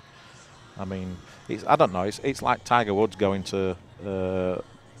staggering. Me, I mean, I don't know. It's like Tiger Woods going to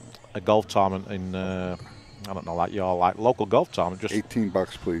a golf tournament in I don't know, like your local golf tournament. Just $18,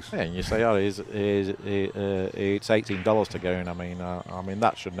 please. Yeah, and you say, oh, it's $18 to go in. I mean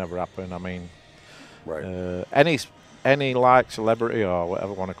that should never happen. I mean, right. Any like celebrity or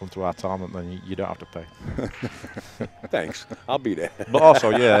whatever want to come to our tournament, then you don't have to pay. Thanks, I'll be there. But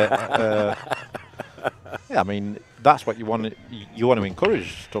also, yeah, I mean that's what you want. You want to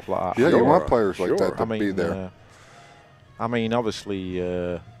encourage stuff like that. Yeah, you want players like that to I mean, be there. I mean, obviously,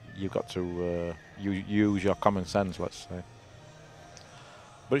 you've got to use your common sense, let's say.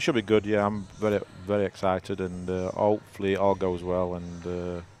 But it should be good. Yeah, I'm very, very excited, and hopefully it all goes well,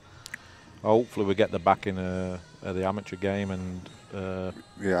 and hopefully we get the backing of the amateur game, and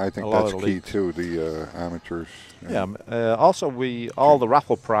yeah, I think that's key too. The amateurs. Yeah. Also, all the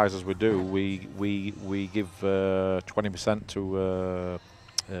raffle prizes we do, we give 20% to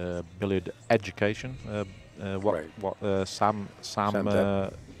billiard education. Sam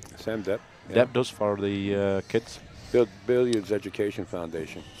Depp. Depp does for the kids. Billiards Education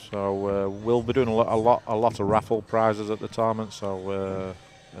Foundation. So we'll be doing a lot of raffle prizes at the tournament. So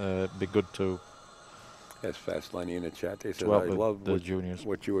it'd be good to. Yes, Fast Lenny in the chat. They said, I love the juniors.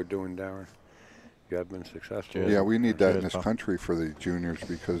 What you were doing, Darren. You have been successful. Yeah, we need that in this country for the juniors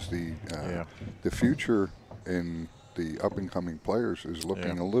because the future in the up-and-coming players is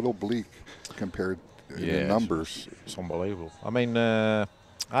looking a little bleak compared to the numbers. It's unbelievable. I mean, I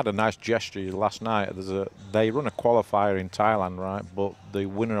had a nice gesture last night. They run a qualifier in Thailand, right? But the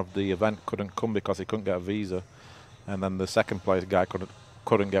winner of the event couldn't come because he couldn't get a visa, and then the second place guy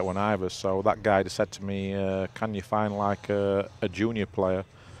couldn't get one either. So that guy just said to me, "Can you find like a junior player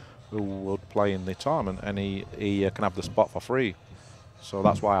who would play in the tournament, and he can have the spot for free?" So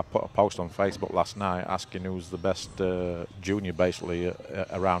that's why I put a post on Facebook last night asking who's the best junior basically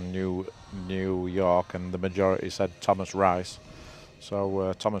around New York, and the majority said Thomas Rice.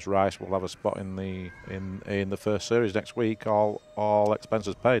 So Thomas Rice will have a spot in the first series next week, all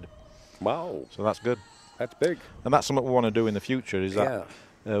expenses paid. Wow! So that's good. That's big. And that's something we want to do in the future. Is that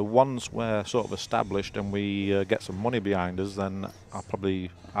once we're sort of established and we get some money behind us, then I'll probably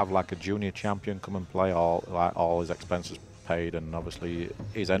have like a junior champion come and play all his expenses paid, and obviously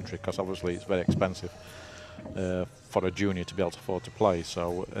his entry, because obviously it's very expensive for a junior to be able to afford to play.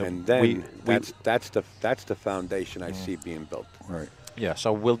 So and then that's the foundation I see being built. Right. Yeah,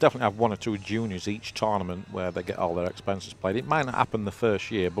 so we'll definitely have 1 or 2 juniors each tournament where they get all their expenses paid. It might not happen the first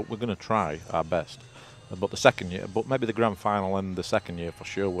year, but we're going to try our best. But the second year, but maybe the grand final and the second year for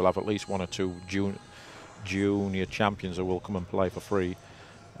sure, we'll have at least 1 or 2 junior champions who will come and play for free.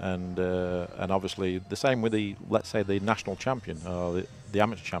 And obviously the same with let's say the national champion or the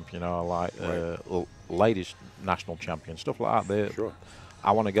amateur champion or like ladies national champion, stuff like that. Sure.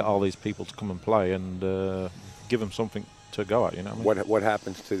 I want to get all these people to come and play and give them something to go at. You know what I mean? What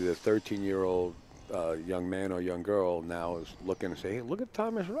happens to the 13-year-old young man or young girl now is looking and say, hey, look at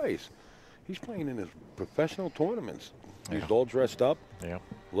Thomas Rice. He's playing in his professional tournaments. He's all dressed up,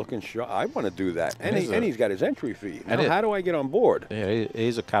 looking sharp. I want to do that. And he's got his entry fee. Now, how do I get on board? Yeah,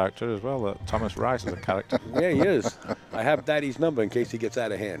 he's a character as well. Thomas Rice is a character. Yeah, he is. I have Daddy's number in case he gets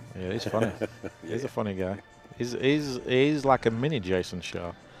out of hand. Yeah, he's funny. He's a funny guy. He's like a mini Jason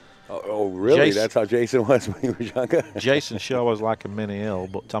Shaw. Oh, really? Jason- That's how Jason was when he was younger? Jason Shaw was like a mini Hill,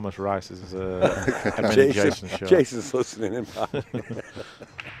 but Thomas Rice is a mini Jason Shaw. Jason's listening in.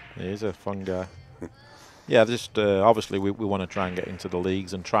 He's a fun guy. Yeah, just obviously we want to try and get into the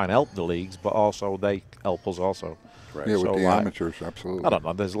leagues and try and help the leagues, but also they help us also. Right. Yeah, with So, the like, amateurs, absolutely. I don't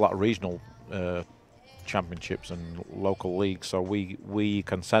know. There's a lot of regional championships and local leagues, so we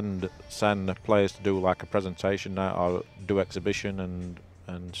can send players to do like a presentation or do exhibition and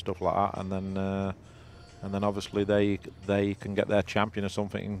stuff like that, and then obviously they can get their champion or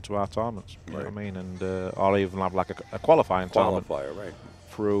something into our tournaments. You know what I mean? And or even have like a qualifying tournament Qualifier, right.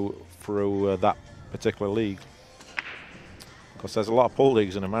 through that particular league. Because there's a lot of pool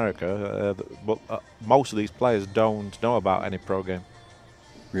leagues in America, but most of these players don't know about any pro game.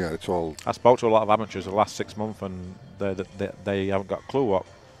 Yeah, it's all. I spoke to a lot of amateurs the last 6 months, and they haven't got a clue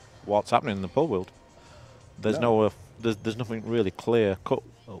what's happening in the pool world. There's there's nothing really clear cut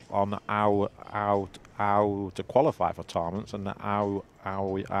on how to qualify for tournaments and how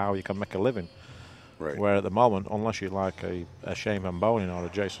you can make a living. Right. Where at the moment, unless you're like a Shane Van Bonen or a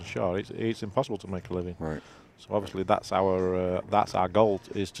Jason Shaw, it's impossible to make a living. Right. So obviously that's our goal,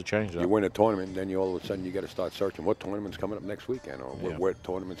 is to change that. You win a tournament, then you all of a sudden you got to start searching what tournament's coming up next weekend, or Yeah. what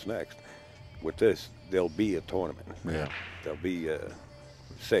tournament's next. With this, there'll be a tournament. Yeah. There'll be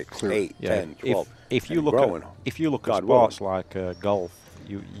 6, Clear. 8, Yeah, 10, 12. if you and look growing. at God sports like golf,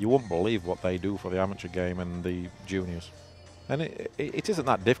 you wouldn't believe what they do for the amateur game and the juniors. And it isn't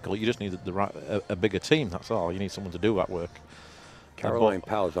that difficult. You just need a bigger team. That's all. You need someone to do that work. Caroline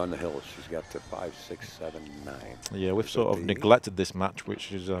Powell's on the hill. She's got to 5, 6, 7, 9. Yeah, we've sort of neglected this match,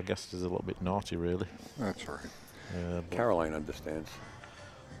 which is, I guess, is a little bit naughty, really. That's all right. But Caroline understands.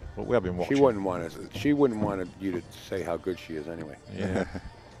 we have been watching. She wouldn't want you to say how good she is anyway. Yeah.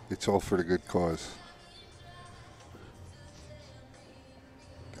 It's all for the good cause.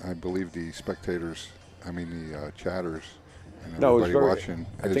 I believe the spectators, the chatters, and No, it was everybody very. watching.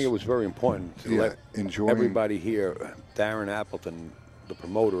 I think it was very important to let enjoying everybody hear Darren Appleton, the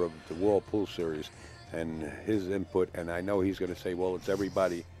promoter of the World Pool Series, and his input. And I know he's going to say, well, it's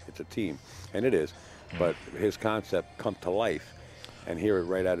everybody, it's a team. And it is. But his concept come to life and hear it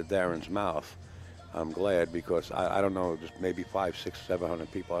right out of Darren's mouth. I'm glad, because I don't know, just maybe 500, 600,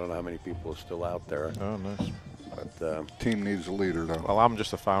 700 people. I don't know how many people are still out there. Oh, nice. But team needs a leader, though. Well, I'm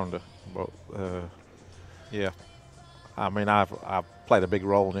just a founder, but yeah. I mean, I've played a big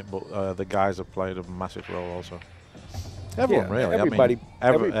role in it, but the guys have played a massive role also. Everyone, yeah, really. Everybody,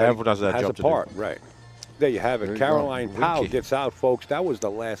 everyone has their has job a to part, do. right. There you have it. There you Caroline go. Powell Winky. gets out, folks. That was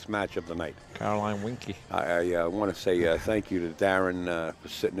the last match of the night. Caroline Winky. I want to say thank you to Darren for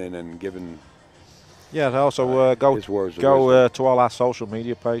sitting in and giving. Yeah, also go his words of to wisdom. all our social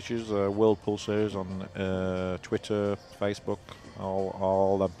media pages, World Pool Series on Twitter, Facebook,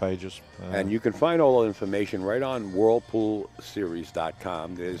 all them pages. And you can find all the information right on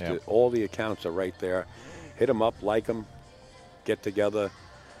whirlpoolseries.com. There's Yep. all the accounts are right there. Hit them up, like them, get together,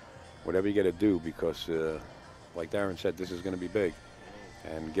 whatever you got to do, because like Darren said, this is going to be big,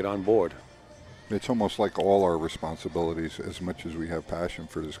 and get on board. It's almost like all our responsibilities, as much as we have passion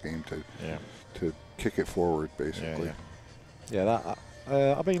for this game, to kick it forward, basically. Yeah, that.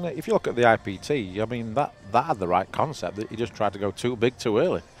 I mean, if you look at the IPT, I mean that had the right concept. That he just tried to go too big too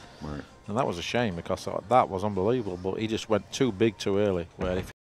early, Right. and that was a shame, because that was unbelievable. But he just went too big too early. Where if